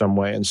more in some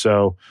way. And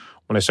so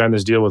when I signed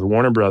this deal with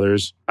Warner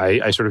Brothers,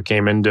 I sort of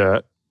came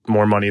into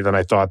more money than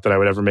I thought that I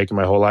would ever make in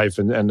my whole life,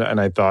 and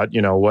I thought,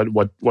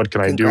 what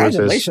can I do with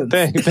this?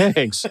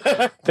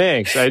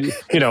 Thanks.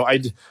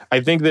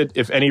 I think that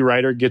if any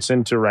writer gets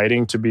into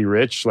writing to be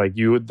rich, like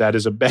you, that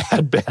is a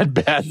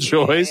bad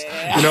choice.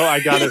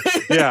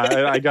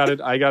 Yeah.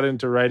 I got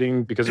into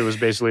writing because it was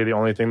basically the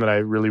only thing that I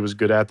really was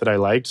good at that I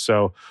liked.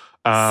 So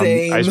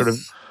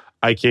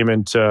I came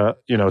into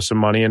some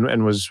money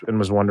and was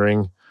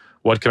wondering,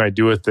 what can I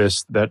do with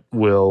this that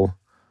will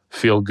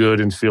feel good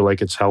and feel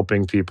like it's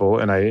helping people?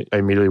 And I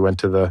immediately went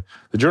to the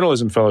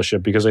journalism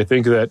fellowship because I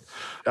think that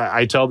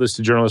I tell this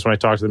to journalists when I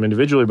talk to them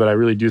individually, but I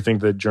really do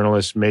think that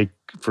journalists make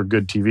for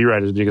good TV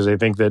writers because I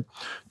think that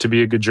to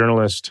be a good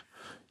journalist,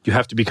 you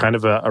have to be kind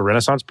of a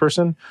Renaissance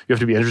person. You have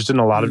to be interested in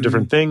a lot of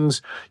different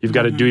things. You've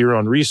got to do your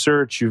own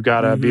research. You've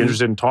got to be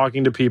interested in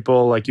talking to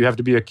people. Like, you have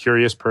to be a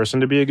curious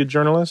person to be a good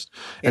journalist.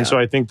 And so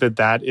I think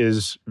that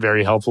is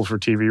very helpful for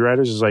TV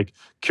writers, is like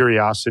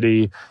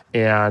curiosity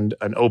and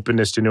an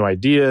openness to new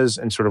ideas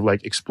and sort of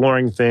like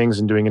exploring things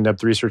and doing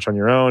in-depth research on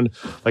your own.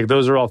 Like,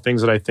 those are all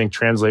things that I think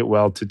translate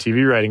well to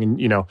TV writing. And,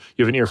 you know,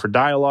 you have an ear for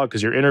dialogue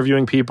because you're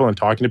interviewing people and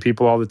talking to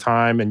people all the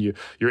time. And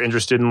you're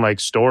interested in like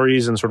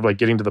stories and sort of like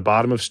getting to the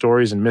bottom of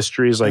stories and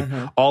mysteries. Like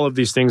all of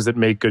these things that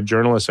make good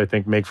journalists, I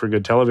think, make for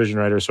good television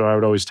writers. So I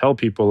would always tell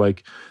people,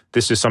 like,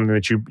 this is something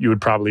that you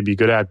would probably be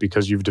good at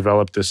because you've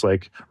developed this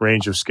like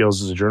range of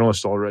skills as a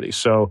journalist already.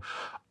 So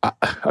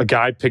a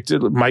guy picked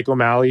it, Mike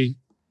O'Malley,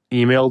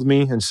 emailed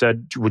me and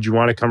said, would you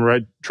want to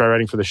come try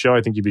writing for the show?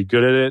 I think you'd be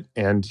good at it.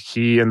 And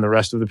he and the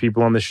rest of the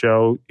people on the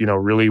show, you know,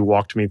 really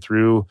walked me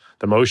through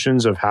the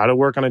motions of how to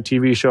work on a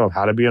TV show, of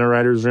how to be in a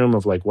writer's room,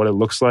 of like what it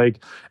looks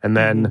like. And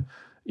then,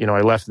 you know,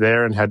 I left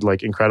there and had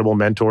like incredible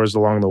mentors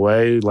along the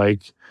way,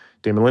 like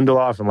Damon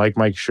Lindelof and like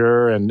Mike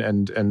Schur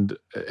and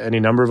any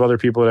number of other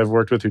people that I've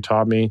worked with who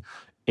taught me.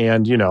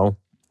 And, you know,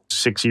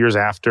 6 years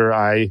after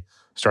I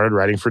started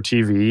writing for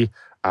TV,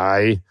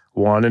 I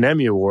won an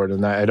Emmy Award.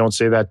 And I don't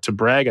say that to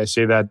brag. I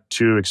say that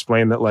to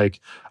explain that, like,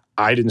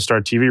 I didn't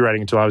start TV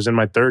writing until I was in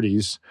my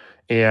 30s.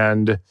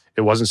 And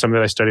it wasn't something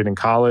that I studied in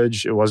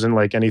college. It wasn't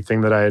like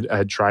anything that I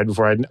had tried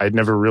before. I'd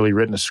never really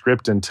written a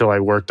script until I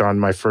worked on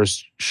my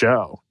first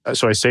show.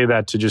 So I say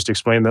that to just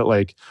explain that,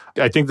 like,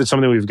 I think that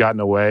something we've gotten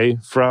away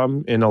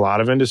from in a lot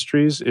of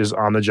industries is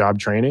on-the-job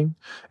training.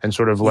 And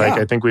sort of like,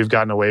 I think we've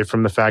gotten away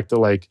from the fact that,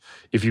 like,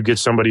 if you get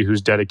somebody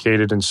who's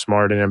dedicated and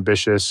smart and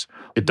ambitious,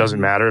 it doesn't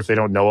matter if they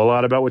don't know a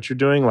lot about what you're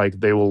doing. Like,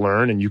 they will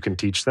learn and you can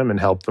teach them and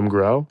help them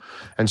grow.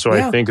 And so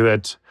I think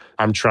that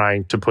I'm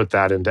trying to put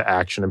that into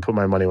action and put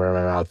my money where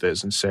my mouth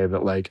is and say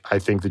that, like, I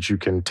think that you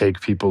can take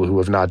people who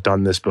have not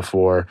done this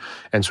before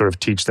and sort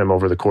of teach them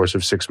over the course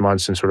of 6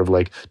 months and sort of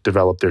like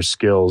develop their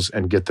skills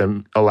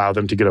and allow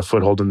them to get a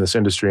foothold in this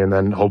industry and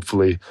then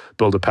hopefully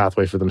build a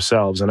pathway for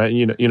themselves. And I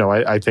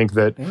think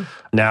that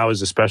now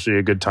is especially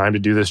a good time to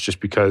do this,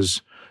 just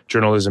because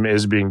journalism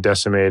is being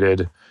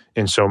decimated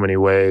in so many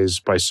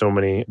ways by so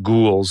many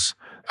ghouls.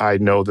 I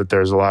know that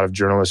there's a lot of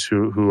journalists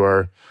who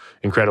are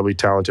incredibly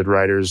talented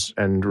writers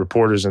and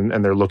reporters,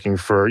 and they're looking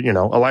for, you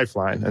know, a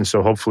lifeline. And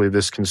so hopefully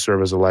this can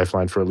serve as a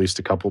lifeline for at least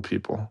a couple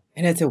people.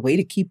 And it's a way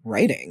to keep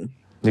writing.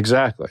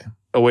 Exactly.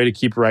 A way to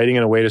keep writing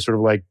and a way to sort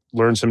of like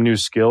learn some new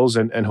skills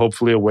and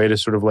hopefully a way to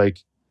sort of like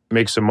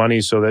make some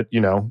money so that,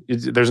 you know,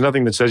 there's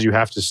nothing that says you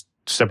have to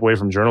step away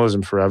from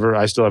journalism forever.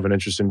 I still have an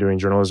interest in doing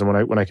journalism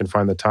when I can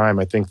find the time.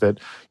 I think that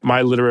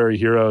my literary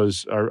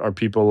heroes are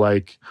people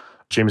like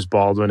James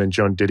Baldwin and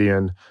Joan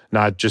Didion,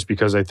 not just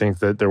because I think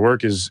that their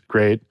work is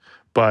great,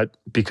 but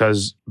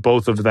because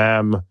both of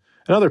them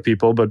and other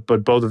people, but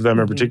both of them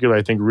in particular,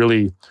 I think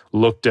really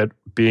looked at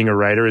being a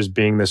writer as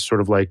being this sort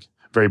of like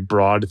very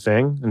broad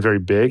thing and very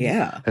big.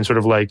 Yeah. And sort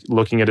of like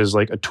looking at it as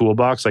like a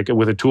toolbox. Like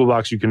with a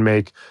toolbox, you can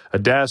make a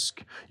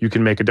desk, you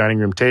can make a dining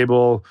room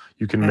table,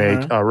 you can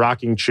make a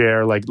rocking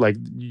chair. Like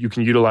you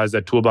can utilize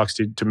that toolbox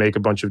to make a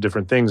bunch of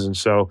different things. And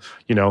so,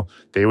 you know,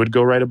 they would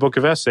go write a book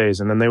of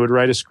essays, and then they would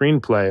write a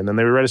screenplay, and then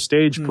they would write a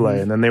stage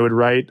play, and then they would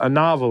write a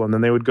novel, and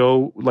then they would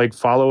go like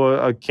follow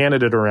a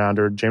candidate around,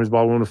 or James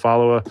Baldwin would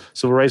follow a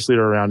civil rights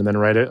leader around, and then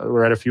write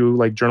a few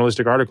like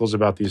journalistic articles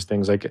about these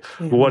things. Like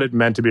what it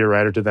meant to be a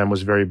writer to them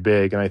was very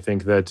big. And I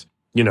think that,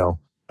 you know,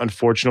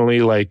 unfortunately,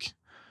 like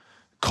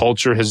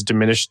culture has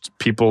diminished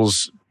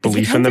people's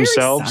belief in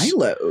themselves.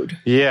 Very siloed.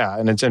 Yeah,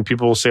 and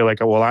people will say like,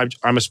 oh, well,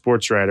 I'm a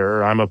sports writer,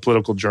 or I'm a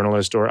political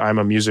journalist, or I'm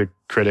a music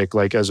critic,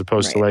 like as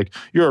opposed to like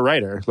you're a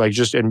writer, like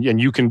just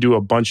and you can do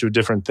a bunch of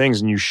different things,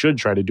 and you should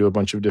try to do a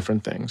bunch of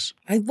different things.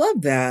 I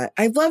love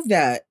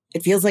that.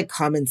 It feels like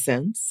common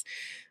sense.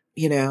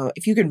 You know,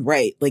 if you can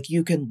write, like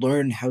you can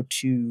learn how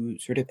to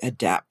sort of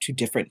adapt to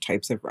different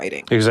types of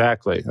writing.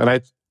 Exactly, and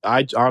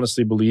I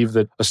honestly believe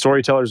that a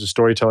storyteller is a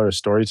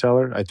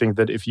storyteller. I think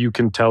that if you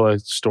can tell a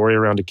story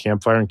around a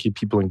campfire and keep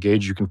people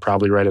engaged, you can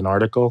probably write an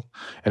article.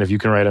 And if you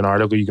can write an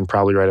article, you can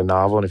probably write a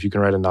novel. And if you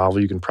can write a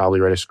novel, you can probably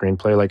write a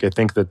screenplay. Like, I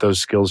think that those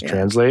skills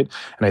translate.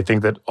 And I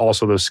think that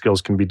also those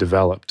skills can be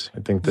developed.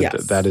 I think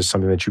that that is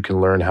something that you can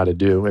learn how to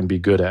do and be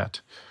good at,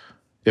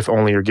 if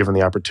only you're given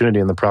the opportunity.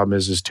 And the problem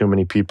is too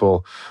many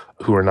people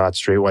who are not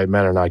straight white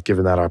men are not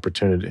given that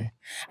opportunity.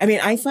 I mean,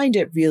 I find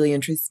it really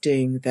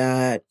interesting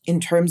that in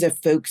terms of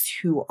folks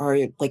who are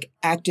like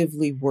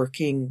actively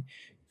working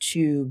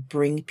to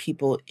bring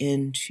people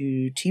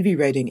into TV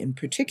writing in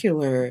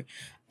particular,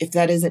 if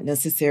that isn't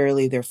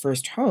necessarily their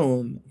first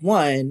home,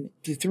 one,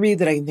 the three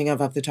that I can think of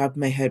off the top of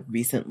my head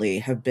recently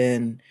have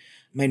been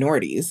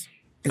minorities.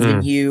 As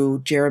in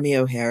you, Jeremy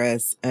O.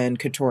 Harris, and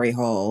Katori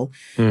Hall,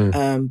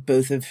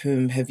 both of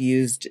whom have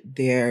used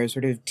their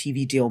sort of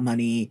TV deal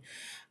money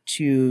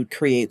to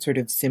create sort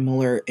of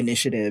similar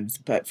initiatives,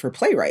 but for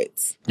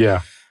playwrights.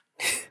 Yeah.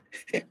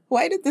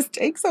 Why did this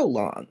take so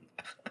long?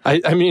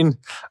 I mean,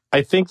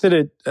 I think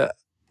that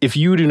if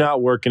you do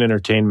not work in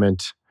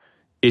entertainment,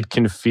 it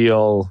can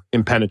feel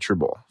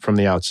impenetrable from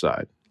the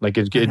outside. Like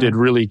it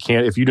really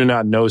can't, if you do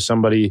not know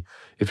somebody,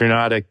 if you're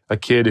not a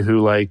kid who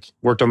like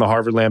worked on the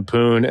Harvard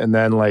Lampoon and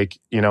then like,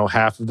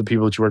 half of the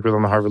people that you work with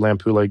on the Harvard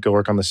Lampoon, like go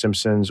work on The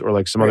Simpsons or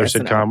like some other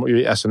SNL. sitcom,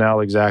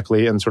 SNL,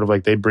 exactly. And sort of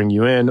like they bring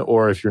you in,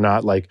 or if you're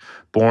not like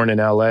born in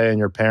LA and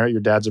your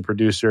dad's a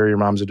producer, your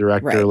mom's a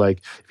director, Right.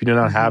 like if you do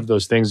not have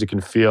those things, it can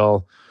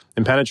feel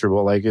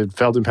impenetrable. Like it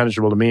felt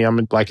impenetrable to me. I'm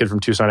a black kid from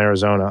Tucson,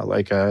 Arizona.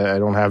 Like I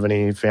don't have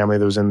any family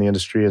that was in the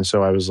industry. And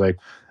so I was like,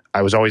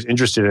 I was always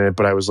interested in it,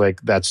 but I was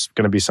like, that's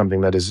going to be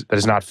something that is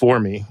not for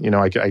me.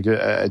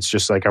 It's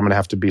just like, I'm going to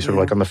have to be sort of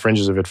like on the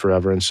fringes of it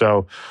forever. And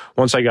so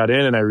once I got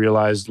in and I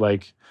realized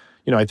like,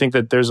 I think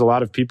that there's a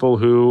lot of people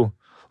who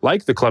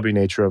like the clubby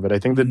nature of it. I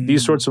think that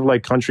these sorts of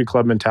like country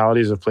club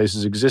mentalities of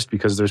places exist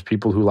because there's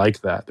people who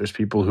like that. There's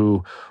people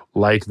who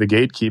like the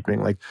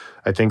gatekeeping. Like,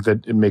 I think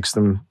that it makes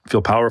them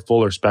feel powerful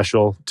or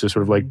special to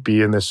sort of like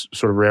be in this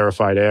sort of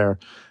rarefied air.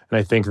 And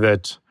I think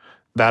that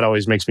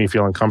always makes me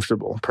feel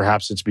uncomfortable.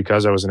 Perhaps it's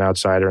because I was an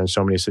outsider in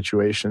so many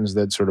situations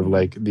that sort of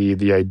like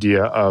the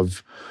idea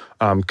of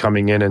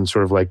coming in and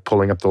sort of like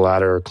pulling up the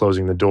ladder or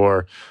closing the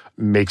door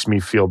makes me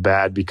feel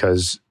bad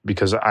because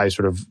I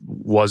sort of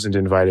wasn't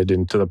invited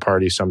into the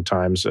party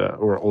sometimes,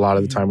 or a lot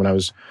of the time when I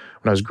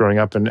was growing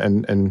up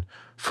and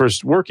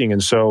first working.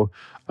 And so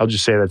I'll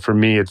just say that for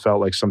me, it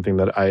felt like something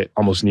that I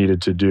almost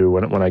needed to do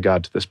when I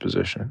got to this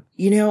position.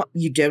 You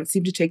don't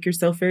seem to take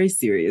yourself very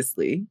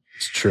seriously.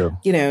 It's true.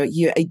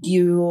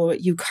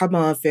 You come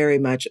off very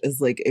much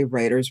as like a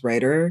writer's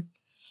writer.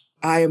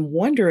 I am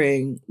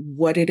wondering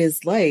what it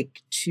is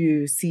like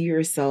to see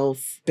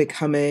yourself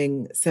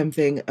becoming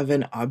something of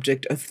an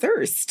object of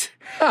thirst.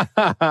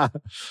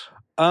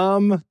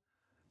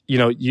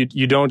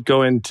 You don't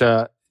go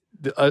into,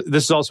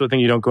 this is also a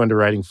thing you don't go into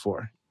writing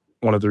for.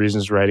 One of the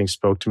reasons writing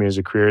spoke to me as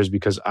a career is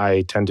because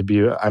I'm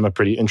a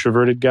pretty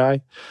introverted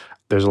guy.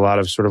 There's a lot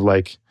of sort of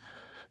like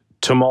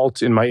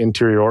tumult in my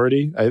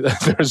interiority.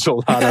 There's a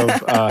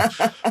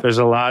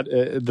lot,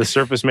 the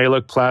surface may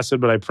look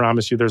placid, but I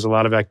promise you there's a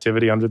lot of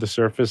activity under the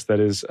surface that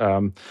is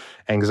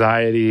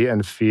anxiety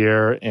and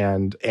fear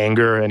and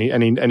anger,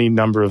 any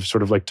number of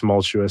sort of like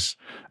tumultuous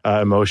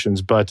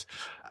emotions. But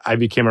I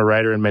became a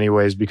writer in many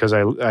ways because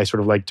I sort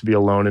of like to be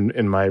alone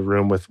in my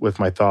room with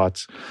my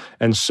thoughts.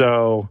 And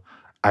so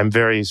I'm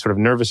very sort of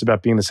nervous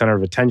about being the center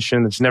of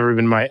attention. It's never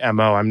been my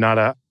MO.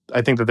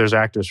 I think that there's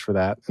actors for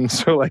that. And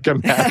so like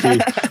I'm happy.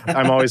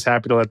 I'm always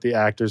happy to let the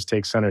actors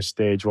take center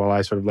stage while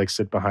I sort of like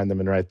sit behind them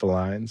and write the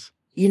lines.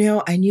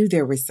 I knew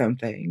there was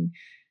something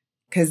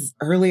because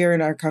earlier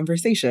in our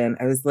conversation,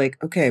 I was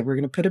like, okay, we're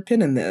going to put a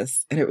pin in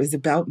this. And it was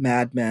about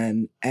Mad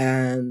Men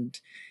and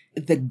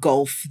the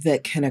gulf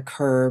that can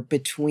occur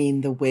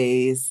between the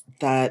ways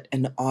that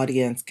an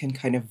audience can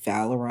kind of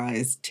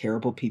valorize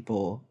terrible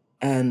people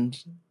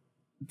and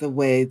the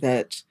way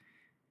that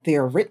they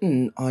are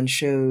written on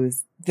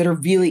shows that are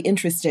really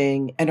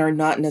interesting and are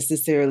not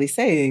necessarily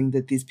saying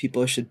that these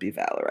people should be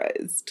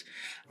valorized.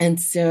 And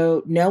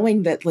so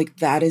knowing that like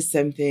that is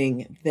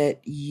something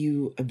that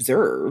you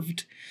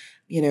observed,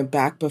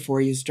 back before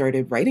you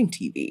started writing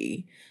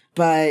TV,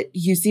 but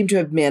you seem to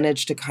have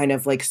managed to kind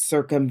of like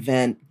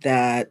circumvent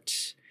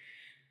that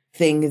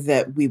thing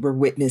that we were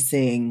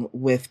witnessing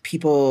with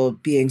people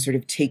being sort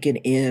of taken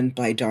in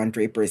by Don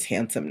Draper's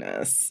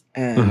handsomeness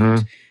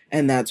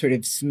and that sort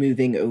of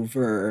smoothing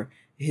over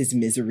his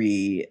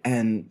misery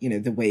and,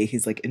 the way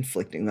he's like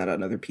inflicting that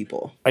on other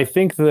people. I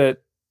think that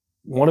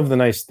one of the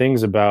nice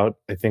things about,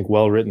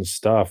 well-written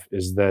stuff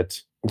is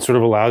that it sort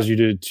of allows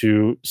you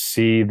to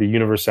see the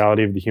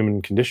universality of the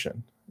human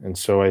condition. And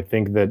so I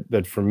think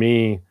that for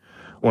me,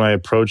 when I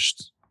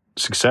approached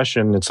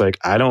Succession, it's like,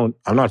 I'm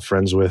not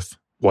friends with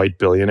white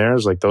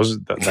billionaires. Like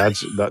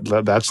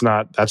that's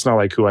not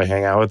like who I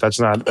hang out with. That's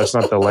not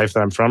the life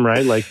that I'm from.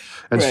 Right. Like,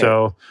 and right.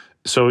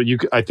 So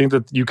I think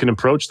that you can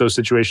approach those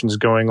situations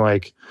going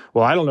like,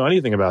 well, I don't know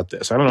anything about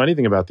this. I don't know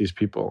anything about these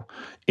people.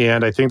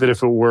 And I think that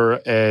if it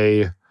were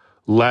a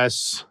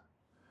less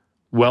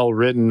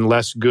well-written,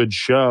 less good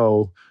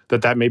show,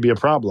 that may be a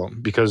problem,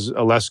 because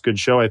a less good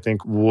show, I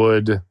think,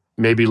 would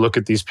maybe look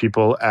at these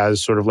people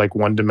as sort of like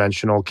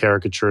one-dimensional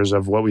caricatures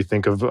of what we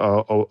think of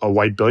a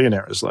white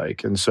billionaire is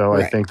like. And so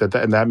right. I think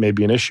that may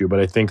be an issue. But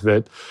I think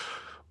that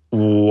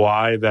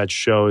why that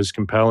show is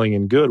compelling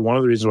and good, one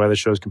of the reasons why the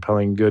show is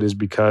compelling and good is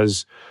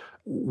because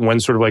when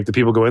sort of like the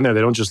people go in there,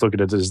 they don't just look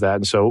at it as that.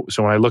 And so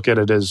when I look at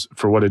it as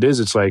for what it is,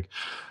 it's like,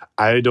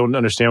 I don't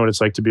understand what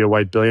it's like to be a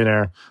white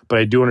billionaire, but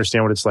I do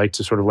understand what it's like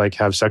to sort of like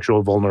have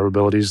sexual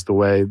vulnerabilities the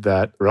way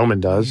that Roman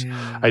does.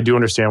 Yeah. I do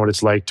understand what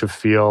it's like to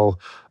feel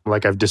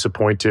like I've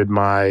disappointed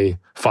my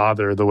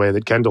father the way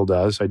that Kendall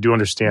does. I do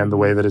understand the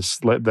way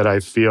that I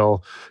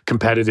feel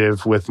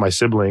competitive with my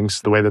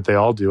siblings the way that they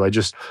all do.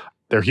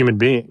 They're human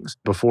beings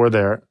before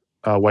they're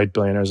white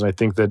billionaires. And I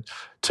think that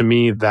to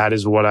me, that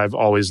is what I've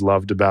always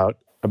loved about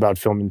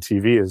film and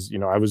TV is,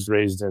 I was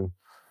raised in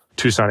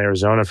Tucson,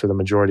 Arizona for the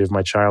majority of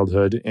my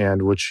childhood,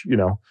 and which,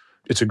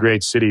 it's a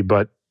great city,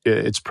 but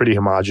it's pretty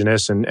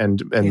homogenous,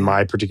 and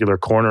my particular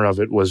corner of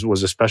it was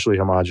especially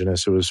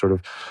homogenous. It was sort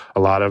of a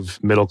lot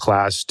of middle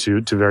class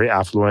to very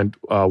affluent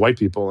white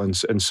people,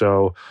 and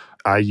so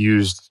I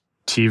used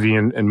TV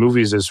and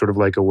movies as sort of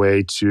like a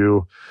way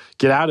to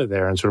get out of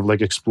there and sort of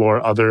like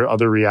explore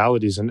other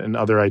realities and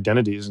other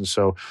identities. And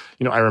so,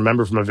 I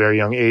remember from a very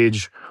young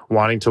age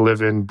wanting to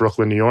live in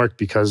Brooklyn, New York,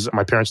 because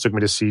my parents took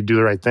me to see Do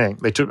the Right Thing.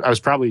 I was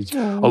probably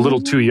a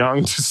little too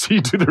young to see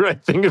Do the Right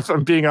Thing, if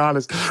I'm being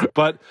honest.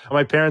 But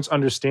my parents,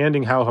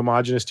 understanding how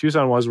homogenous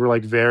Tucson was, were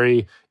like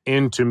very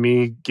into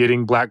me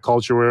getting Black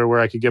culture where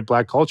I could get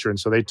Black culture. And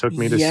so they took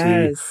me to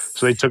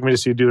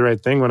see Do the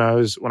Right Thing when I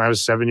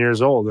was 7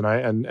 years old. And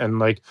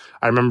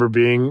I remember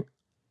being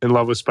in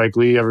love with Spike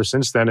Lee ever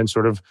since then, and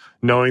sort of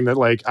knowing that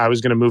like I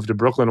was going to move to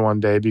Brooklyn one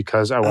day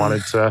because I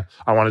wanted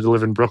to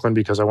live in Brooklyn,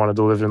 because I wanted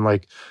to live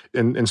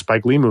in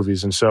Spike Lee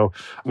movies. And so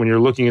when you're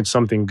looking at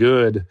something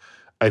good,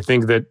 I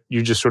think that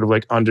you just sort of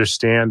like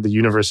understand the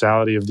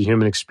universality of the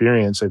human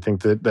experience. I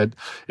think that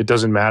it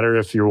doesn't matter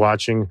if you're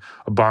watching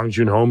a Bong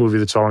Joon-ho movie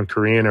that's all in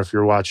Korean, or if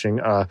you're watching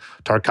a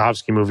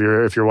Tarkovsky movie,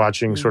 or if you're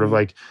watching sort of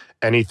like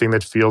anything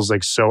that feels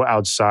like so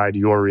outside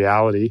your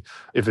reality.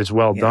 If it's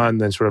well done,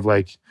 then sort of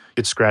like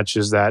it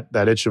scratches that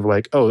itch of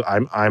like, oh,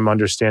 I'm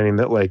understanding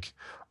that like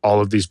all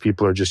of these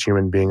people are just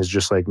human beings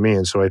just like me.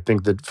 And so I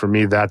think that for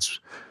me, that's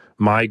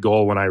my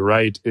goal when I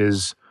write,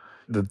 is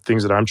the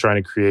things that I'm trying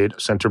to create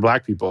center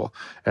Black people.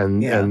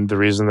 And the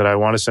reason that I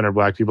want to center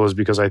Black people is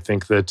because I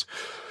think that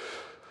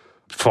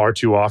far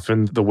too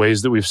often the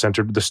ways that we've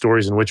centered, the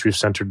stories in which we've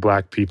centered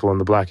Black people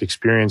and the Black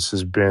experience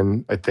has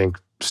been, I think,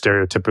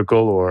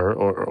 stereotypical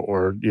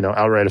or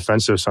outright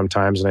offensive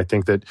sometimes. And I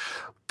think that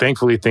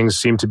thankfully things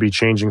seem to be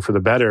changing for the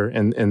better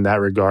in that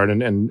regard,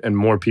 and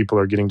more people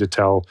are getting to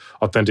tell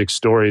authentic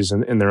stories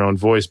in their own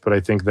voice. But I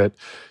think that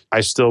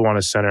I still want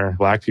to center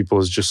Black people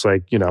as just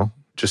like,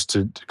 just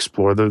to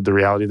explore the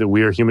reality that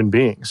we are human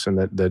beings, and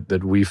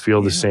that we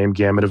feel the same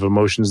gamut of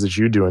emotions that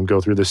you do, and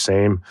go through the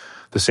same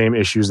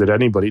issues that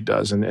anybody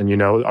does.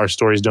 And our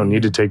stories don't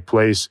need to take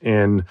place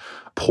in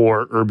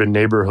poor urban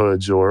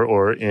neighborhoods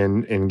or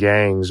in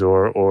gangs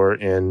or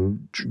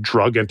in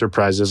drug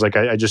enterprises. Like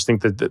I just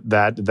think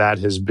that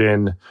has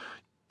been.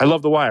 I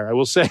love The Wire. I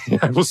will say.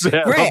 I love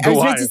The Wire. I was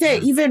about to say,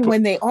 even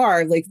when they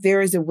are, like,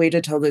 there is a way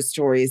to tell those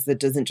stories that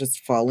doesn't just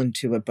fall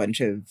into a bunch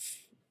of.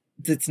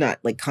 That's not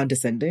like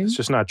condescending. It's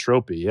just not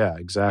tropey. Yeah,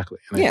 exactly.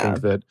 And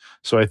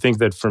I think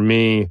that for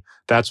me,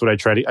 that's what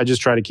I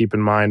just try to keep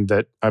in mind,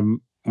 that when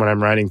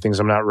I'm writing things,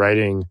 I'm not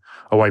writing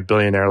a white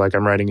billionaire, like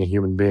I'm writing a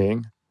human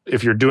being.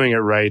 If you're doing it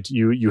right,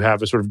 you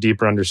have a sort of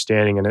deeper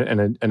understanding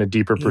and a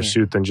deeper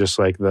pursuit than just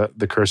like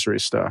the cursory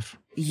stuff.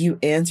 You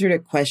answered a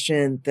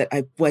question that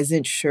I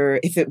wasn't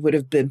sure if it would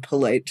have been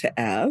polite to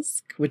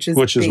ask, which is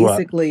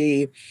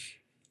basically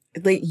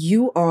what? Like,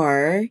 you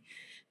are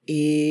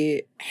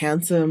a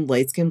handsome,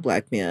 light-skinned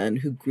Black man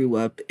who grew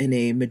up in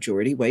a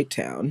majority white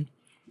town.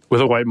 With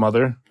a white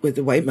mother.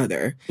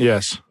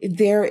 Yes.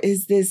 There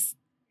is this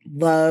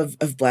love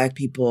of Black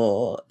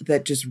people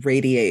that just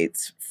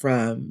radiates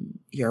from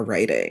your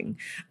writing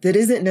that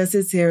isn't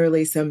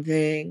necessarily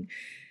something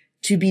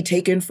to be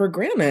taken for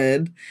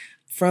granted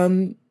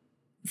from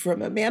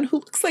a man who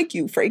looks like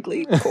you,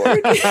 frankly,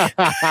 Cord.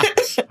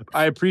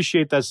 I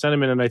appreciate that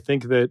sentiment, and I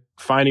think that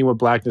finding what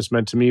Blackness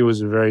meant to me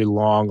was a very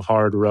long,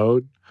 hard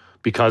road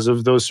because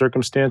of those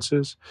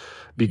circumstances,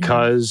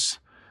 because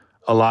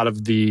a lot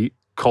of the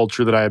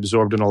culture that I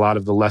absorbed and a lot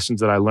of the lessons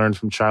that I learned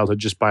from childhood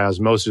just by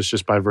osmosis,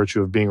 just by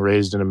virtue of being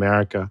raised in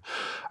America,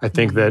 I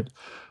think that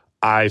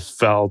I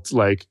felt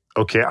like,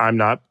 okay, I'm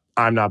not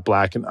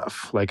Black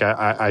enough. Like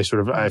I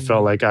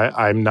felt like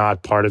I'm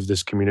not part of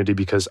this community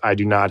because I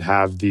do not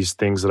have these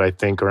things that I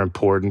think are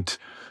important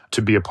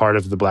to be a part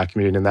of the Black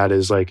community. And that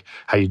is like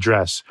how you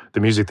dress,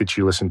 the music that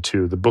you listen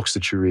to, the books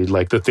that you read,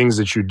 like the things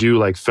that you do,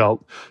 like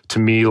felt to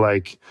me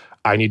like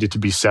I needed to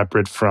be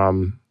separate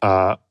from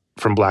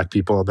Black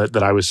people,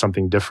 that I was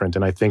something different.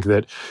 And I think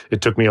that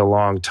it took me a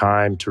long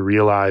time to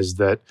realize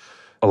that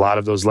a lot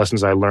of those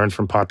lessons I learned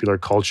from popular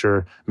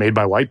culture made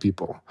by white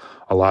people.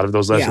 A lot of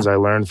those lessons I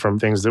learned from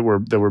things that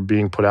were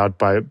being put out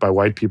by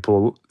white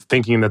people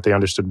thinking that they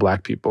understood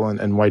Black people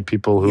and white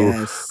people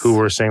who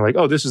were saying like,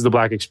 oh, this is the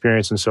Black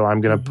experience, and so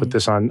I'm going to put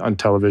this on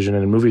television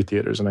and in movie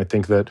theaters. And I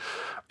think that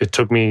it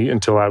took me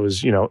until I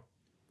was,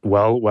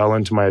 well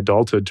into my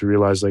adulthood to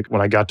realize, like,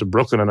 when I got to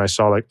Brooklyn and I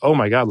saw like, oh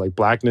my God, like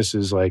Blackness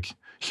is like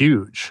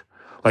huge.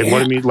 Like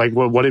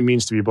what it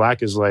means to be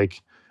Black is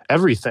like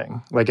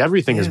everything. Like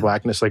everything is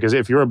Blackness. Like, as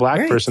if you're a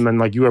Black person, then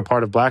like you are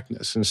part of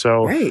Blackness. And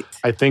so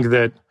I think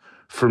that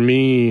for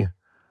me,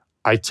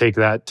 I take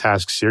that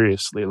task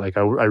seriously. Like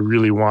I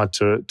really want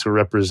to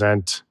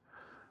represent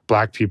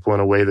Black people in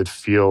a way that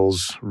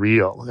feels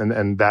real.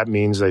 And that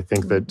means, I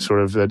think, that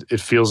sort of that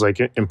it feels like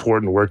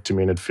important work to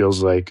me, and it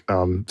feels like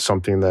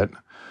something that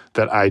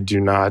I do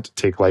not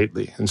take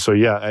lightly. And so,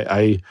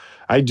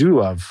 I do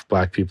love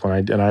Black people,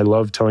 and I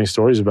love telling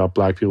stories about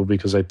Black people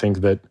because I think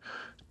that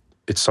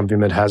it's something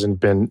that hasn't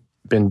been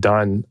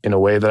done in a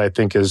way that I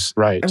think is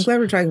right. I'm glad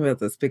we're talking about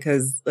this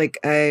because, like,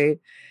 I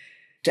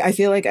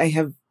feel like I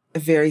have a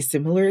very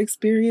similar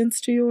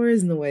experience to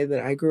yours in the way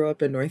that I grew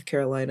up in North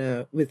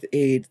Carolina with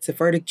a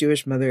Sephardic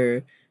Jewish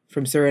mother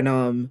from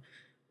Suriname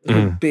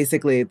who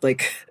basically,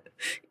 like,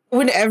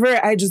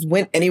 whenever I just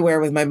went anywhere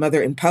with my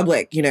mother in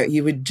public, you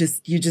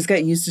just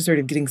got used to sort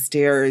of getting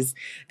stares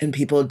and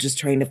people just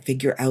trying to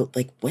figure out,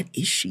 like, what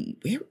is she?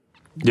 Where?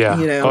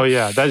 Yeah. Oh,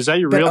 yeah. Is that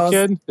your real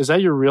kid? Is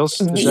that your real?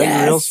 That your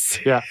real?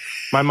 Yeah.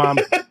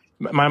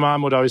 My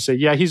mom would always say,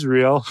 "Yeah, he's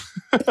real."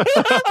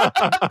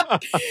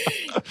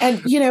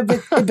 And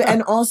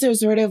and also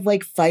sort of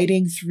like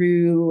fighting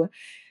through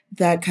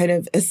that kind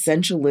of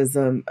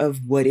essentialism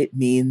of what it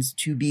means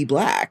to be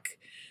Black,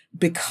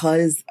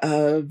 because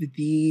of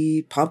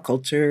the pop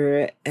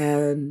culture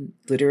and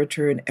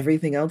literature and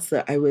everything else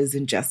that I was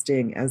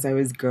ingesting as I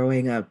was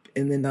growing up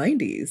in the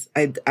 90s.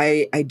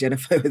 I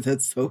identify with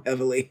that so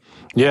heavily.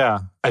 Yeah.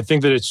 I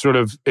think that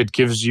it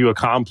gives you a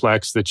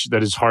complex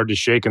that is hard to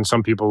shake. And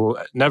some people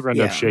never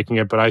end up shaking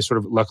it. But I sort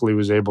of luckily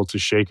was able to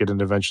shake it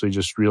and eventually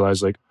just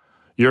realize, like,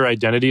 your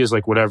identity is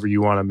like whatever you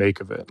want to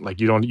make of it.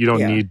 Like you don't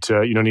need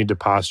to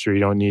posture. You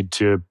don't need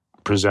to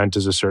present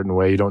as a certain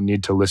way. You don't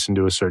need to listen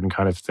to a certain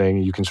kind of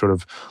thing. You can sort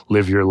of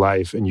live your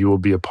life and you will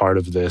be a part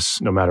of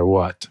this no matter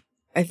what.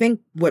 I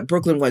think what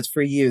Brooklyn was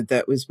for you,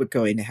 that was what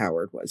going to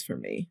Howard was for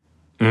me.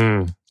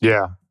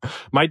 Yeah.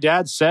 My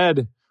dad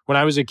said when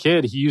I was a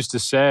kid, he used to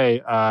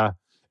say, and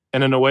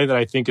in a way that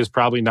I think is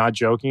probably not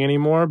joking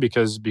anymore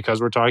because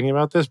we're talking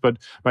about this, but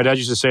my dad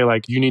used to say,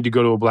 like, you need to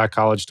go to a Black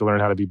college to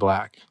learn how to be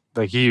Black.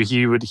 Like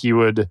he would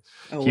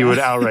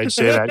outright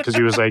say that because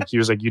he was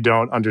like, you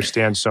don't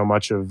understand so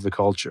much of the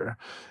culture.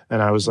 And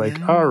I was like,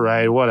 all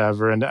right,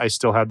 whatever. And I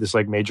still had this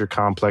like major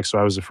complex. So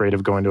I was afraid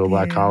of going to a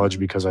Black college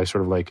because I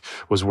sort of like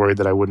was worried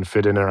that I wouldn't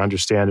fit in or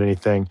understand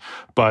anything.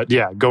 But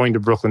yeah, going to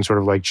Brooklyn sort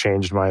of like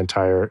changed my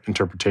entire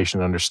interpretation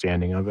and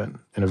understanding of it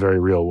in a very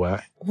real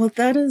way. Well,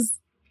 that is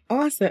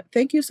awesome.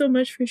 Thank you so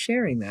much for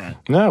sharing that.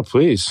 No,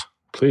 please,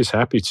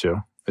 happy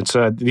to. It's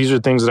these are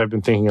things that I've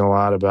been thinking a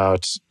lot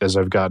about as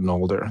I've gotten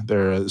older.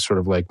 They're sort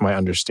of like my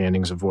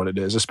understandings of what it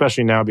is,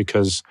 especially now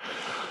because,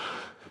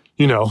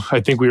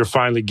 I think we are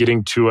finally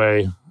getting to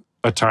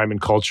a time in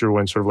culture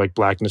when sort of like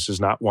Blackness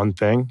is not one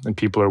thing and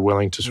people are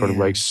willing to sort of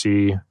like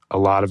see a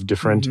lot of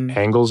different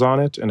angles on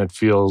it. And it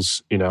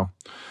feels,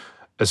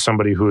 as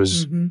somebody who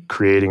is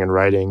creating and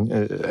writing,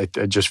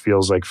 it just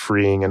feels like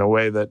freeing in a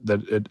way that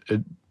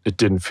it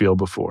didn't feel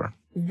before.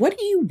 What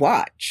do you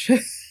watch?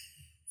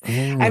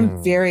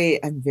 I'm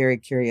very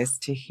curious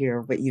to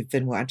hear what you've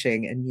been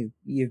watching and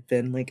you've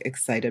been like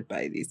excited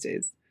by these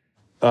days.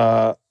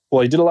 Well,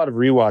 I did a lot of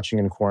rewatching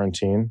in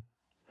quarantine.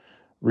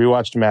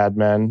 Rewatched Mad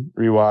Men,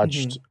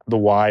 rewatched The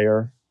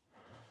Wire.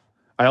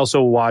 I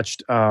also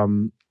watched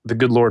The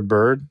Good Lord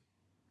Bird,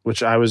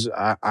 which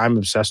I'm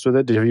obsessed with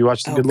it. Have you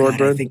watched The Good Lord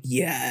Bird?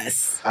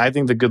 Yes. I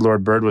think The Good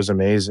Lord Bird was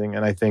amazing,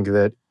 and I think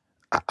that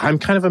I'm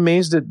kind of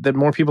amazed that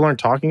more people aren't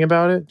talking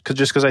about it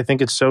because I think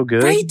it's so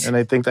good. Right. And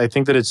I think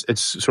that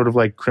it's sort of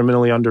like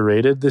criminally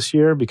underrated this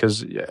year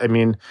because, I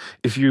mean,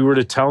 if you were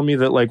to tell me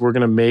that like we're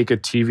going to make a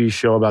TV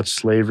show about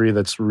slavery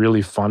that's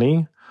really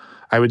funny,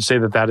 I would say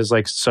that is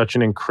like such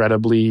an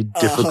incredibly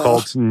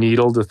difficult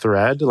needle to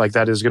thread. Like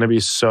that is going to be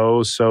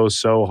so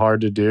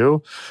hard to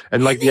do.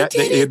 And like they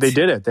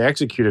did it. They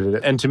executed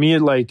it. And to me,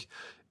 like,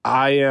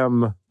 I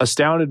am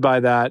astounded by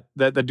that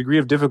the degree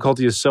of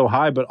difficulty is so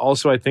high, but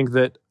also I think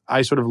that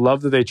I sort of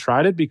love that they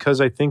tried it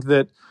because I think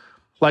that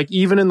like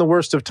even in the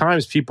worst of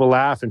times, people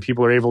laugh and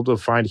people are able to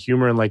find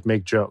humor and like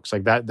make jokes.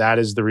 Like that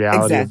is the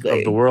reality of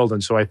the world.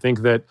 And so I think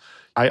that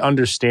I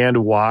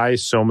understand why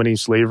so many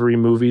slavery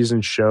movies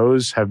and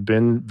shows have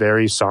been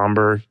very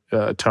somber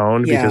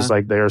tone because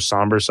like they are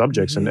somber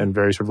subjects and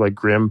very sort of like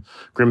grim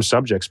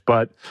subjects.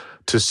 But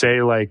to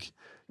say like,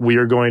 we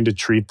are going to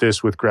treat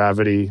this with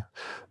gravity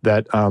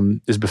that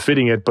is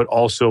befitting it, but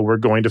also we're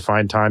going to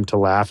find time to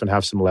laugh and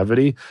have some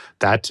levity.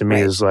 That to me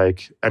is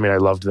like, I mean, I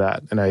loved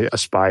that and I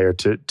aspire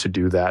to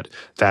do that.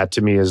 That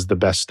to me is the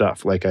best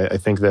stuff. Like, I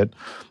think that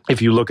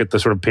if you look at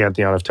the sort of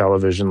pantheon of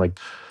television, like,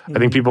 I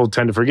think people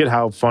tend to forget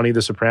how funny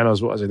The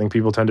Sopranos was. I think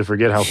people tend to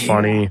forget how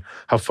funny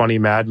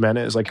Mad Men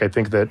is. Like, I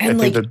think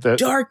that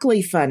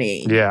darkly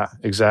funny. Yeah,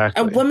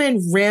 exactly. A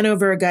woman ran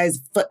over a guy's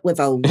foot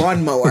with a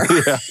lawnmower.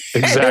 Yeah,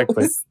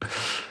 exactly.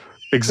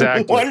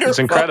 Exactly. Wonderful. It's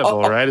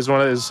incredible, right?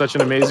 It's such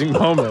an amazing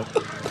moment.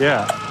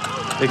 Yeah,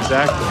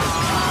 exactly.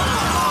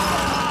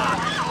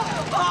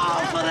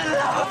 Oh, for the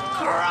love of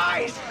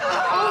Christ!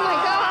 Oh my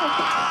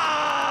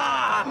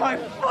God! My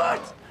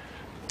foot!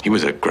 He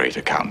was a great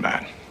account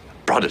man.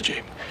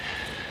 Prodigy.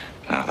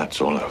 Now that's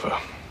all over.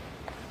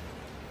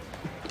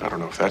 I don't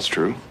know if that's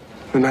true.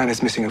 The man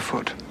is missing a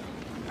foot.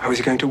 How is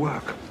he going to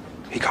work?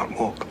 He can't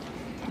walk.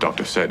 The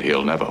doctor said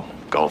he'll never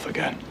golf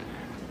again.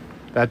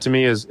 That to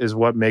me is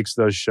what makes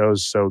those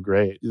shows so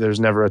great. There's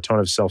never a tone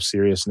of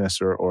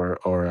self-seriousness or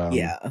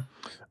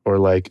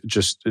like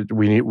just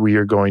we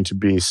are going to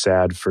be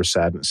sad for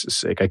sadness'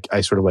 sake.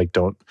 I sort of like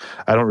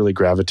I don't really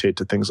gravitate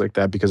to things like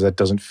that because that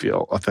doesn't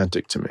feel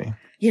authentic to me.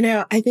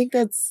 I think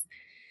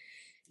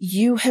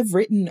you have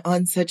written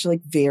on such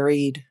like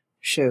varied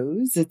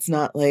shows. It's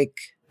not like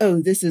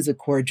oh, this is a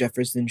Cord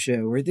Jefferson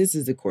show, or this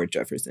is a Cord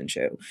Jefferson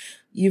show.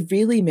 You've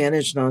really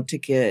managed not to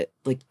get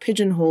like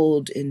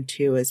pigeonholed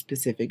into a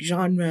specific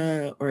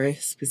genre or a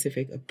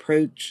specific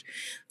approach.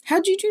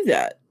 How'd you do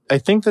that? I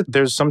think that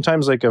there's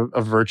sometimes like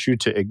a virtue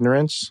to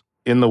ignorance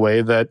in the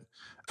way that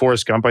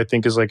Forrest Gump, I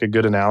think, is like a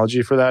good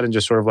analogy for that. And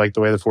just sort of like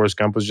the way that Forrest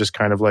Gump was just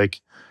kind of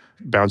like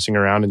bouncing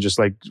around and just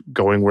like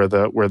going where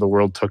the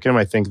world took him.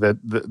 I think that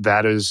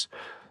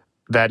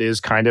that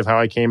is kind of how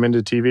I came into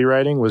TV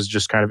writing, was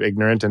just kind of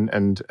ignorant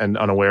and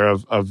unaware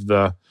of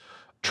the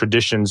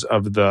traditions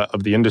of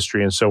the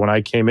industry. And so when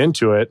I came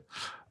into it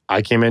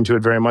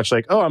very much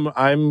like, oh,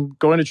 I'm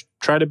going to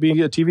try to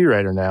be a TV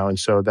writer now. And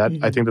so that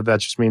I think that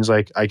just means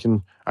like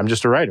I'm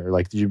just a writer.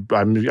 Like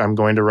I'm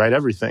going to write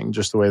everything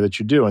just the way that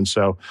you do. And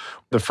so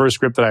the first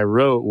script that I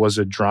wrote was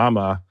a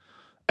drama.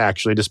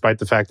 Actually, despite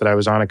the fact that I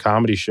was on a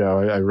comedy show,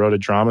 I wrote a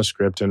drama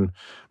script, and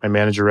my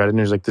manager read it and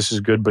he was like, "This is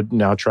good, but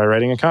now try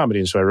writing a comedy."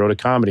 And so I wrote a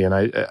comedy,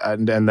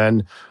 and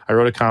then I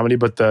wrote a comedy.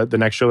 But the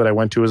next show that I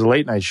went to was a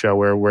late night show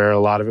where a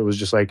lot of it was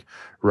just like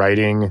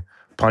writing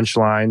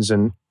punchlines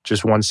and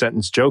just one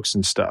sentence jokes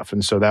and stuff.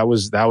 And so that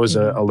was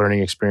a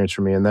learning experience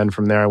for me. And then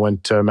from there I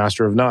went to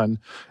Master of None.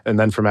 And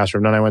then from Master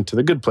of None I went to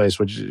The Good Place,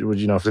 which is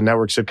a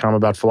network sitcom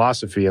about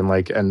philosophy and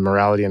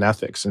morality and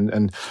ethics.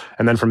 And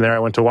then from there I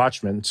went to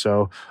Watchmen,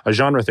 so a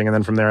genre thing. And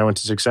then from there I went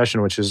to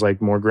Succession, which is like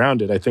more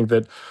grounded. I think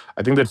that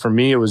for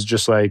me it was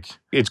just like,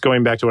 it's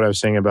going back to what I was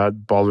saying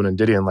about Baldwin and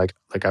Didion. Like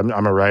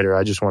I'm a writer,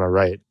 I just want to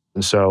write.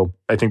 And so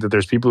I think that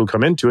there's people who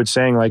come into it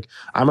saying like,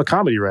 I'm a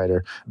comedy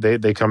writer.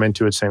 They come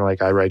into it saying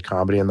like, I write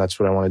comedy and that's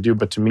what I want to do.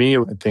 But to me,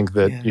 I think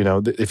that,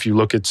 if you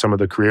look at some of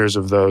the careers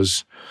of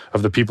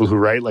the people who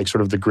write like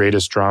sort of the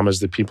greatest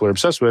dramas that people are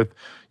obsessed with,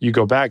 you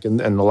go back and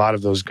a lot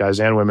of those guys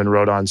and women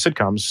wrote on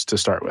sitcoms to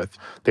start with.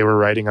 They were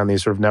writing on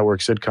these sort of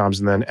network sitcoms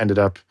and then ended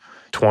up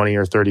 20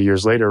 or 30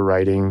 years later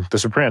writing The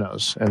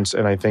Sopranos.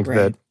 And I think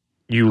that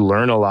you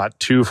learn a lot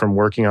too from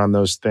working on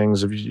those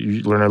things.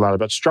 You learn a lot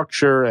about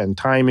structure and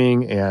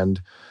timing and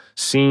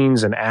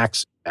scenes and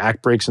act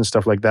breaks and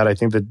stuff like that. I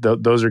think that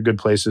those are good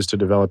places to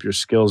develop your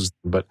skills.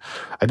 But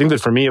I think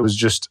that for me, it was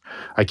just,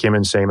 I came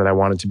in saying that I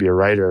wanted to be a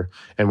writer.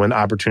 And when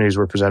opportunities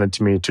were presented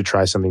to me to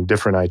try something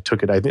different, I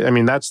took it. If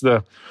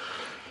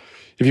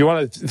you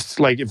want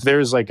to, like, if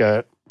there's like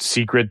a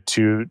secret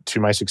to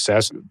my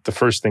success, the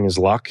first thing is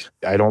luck.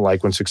 I don't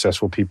like when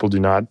successful people do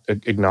not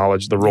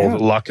acknowledge the role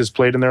that luck has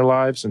played in their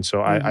lives. And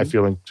so I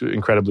feel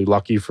incredibly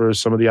lucky for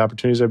some of the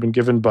opportunities I've been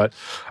given. But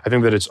I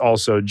think that it's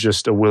also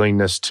just a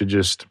willingness to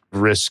just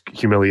risk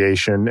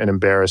humiliation and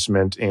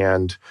embarrassment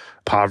and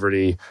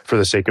poverty for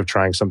the sake of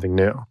trying something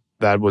new.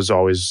 That was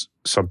always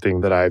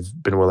something that I've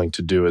been willing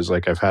to do, is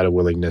like I've had a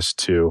willingness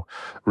to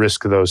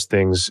risk those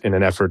things in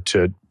an effort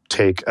to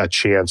take a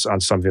chance on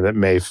something that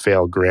may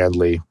fail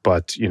grandly,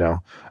 but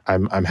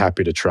I'm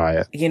happy to try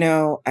it.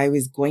 I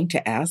was going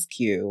to ask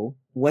you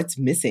what's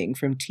missing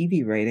from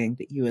TV writing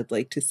that you would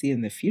like to see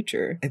in the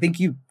future. I think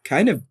you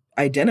kind of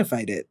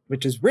identified it,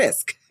 which is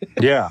risk.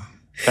 Yeah,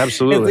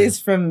 absolutely. At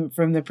least from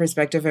the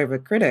perspective of a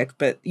critic,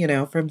 but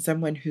from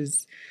someone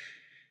who's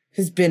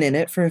been in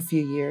it for a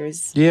few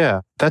years. Yeah,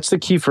 that's the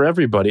key for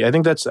everybody. I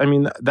think that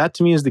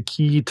to me is the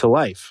key to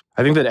life.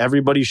 I think that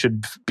everybody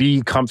should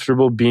be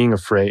comfortable being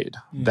afraid.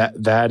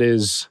 That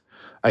is,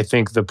 I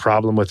think, the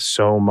problem with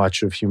so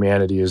much of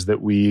humanity, is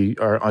that we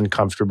are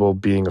uncomfortable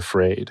being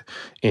afraid.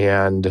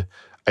 And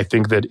I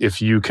think that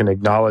if you can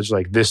acknowledge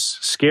like, this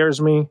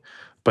scares me,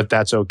 but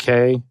that's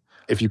okay.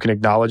 If you can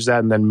acknowledge that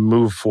and then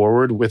move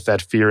forward with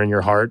that fear in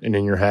your heart and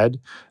in your head,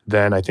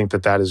 then I think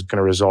that is going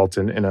to result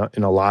in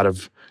a lot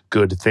of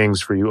good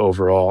things for you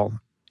overall.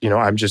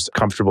 I'm just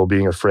comfortable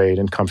being afraid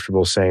and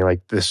comfortable saying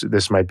like,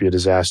 this might be a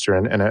disaster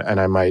and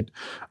I might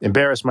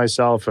embarrass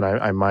myself and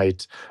I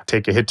might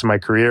take a hit to my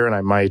career and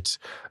I might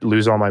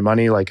lose all my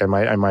money. Like I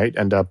might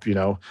end up,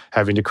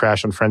 having to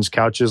crash on friends'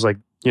 couches. Like,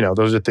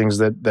 those are things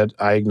that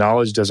I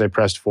acknowledged as I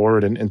pressed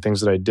forward and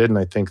things that I did. And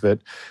I think that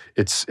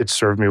it's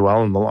served me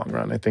well in the long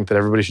run. I think that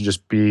everybody should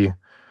just be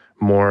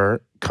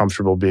more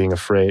comfortable being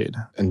afraid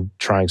and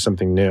trying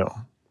something new.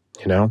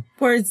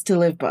 Words to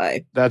live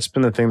by. That's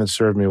been the thing that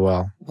served me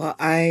well. Well,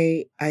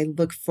 I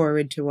look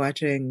forward to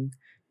watching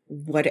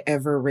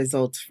whatever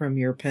results from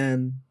your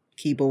pen,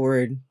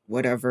 keyboard,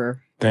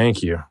 whatever.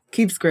 Thank you.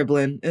 Keep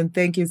scribbling. And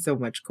thank you so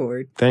much,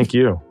 Cord. Thank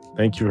you.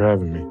 Thank you for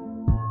having me.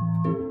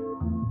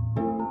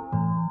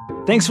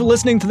 Thanks for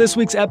listening to this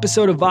week's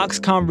episode of Vox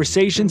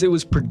Conversations. It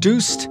was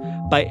produced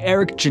by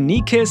Eric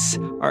Janikis.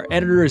 Our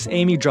editor is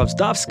Amy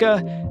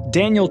Drozdowska.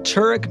 Daniel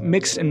Turek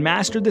mixed and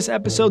mastered this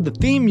episode. The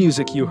theme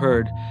music you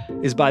heard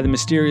is by the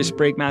mysterious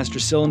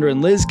Breakmaster Cylinder,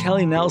 and Liz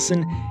Kelly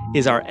Nelson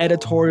is our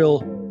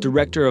editorial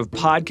director of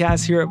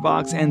podcasts here at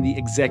Vox and the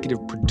executive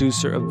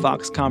producer of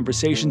Vox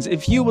Conversations.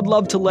 If you would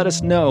love to let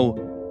us know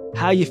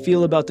how you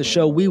feel about the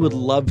show, we would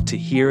love to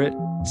hear it.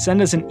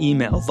 Send us an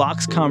email,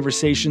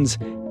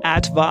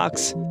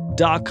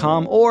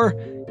 voxconversations@vox.com, or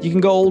you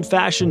can go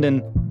old-fashioned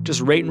and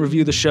just rate and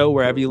review the show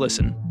wherever you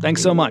listen.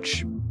 Thanks so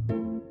much.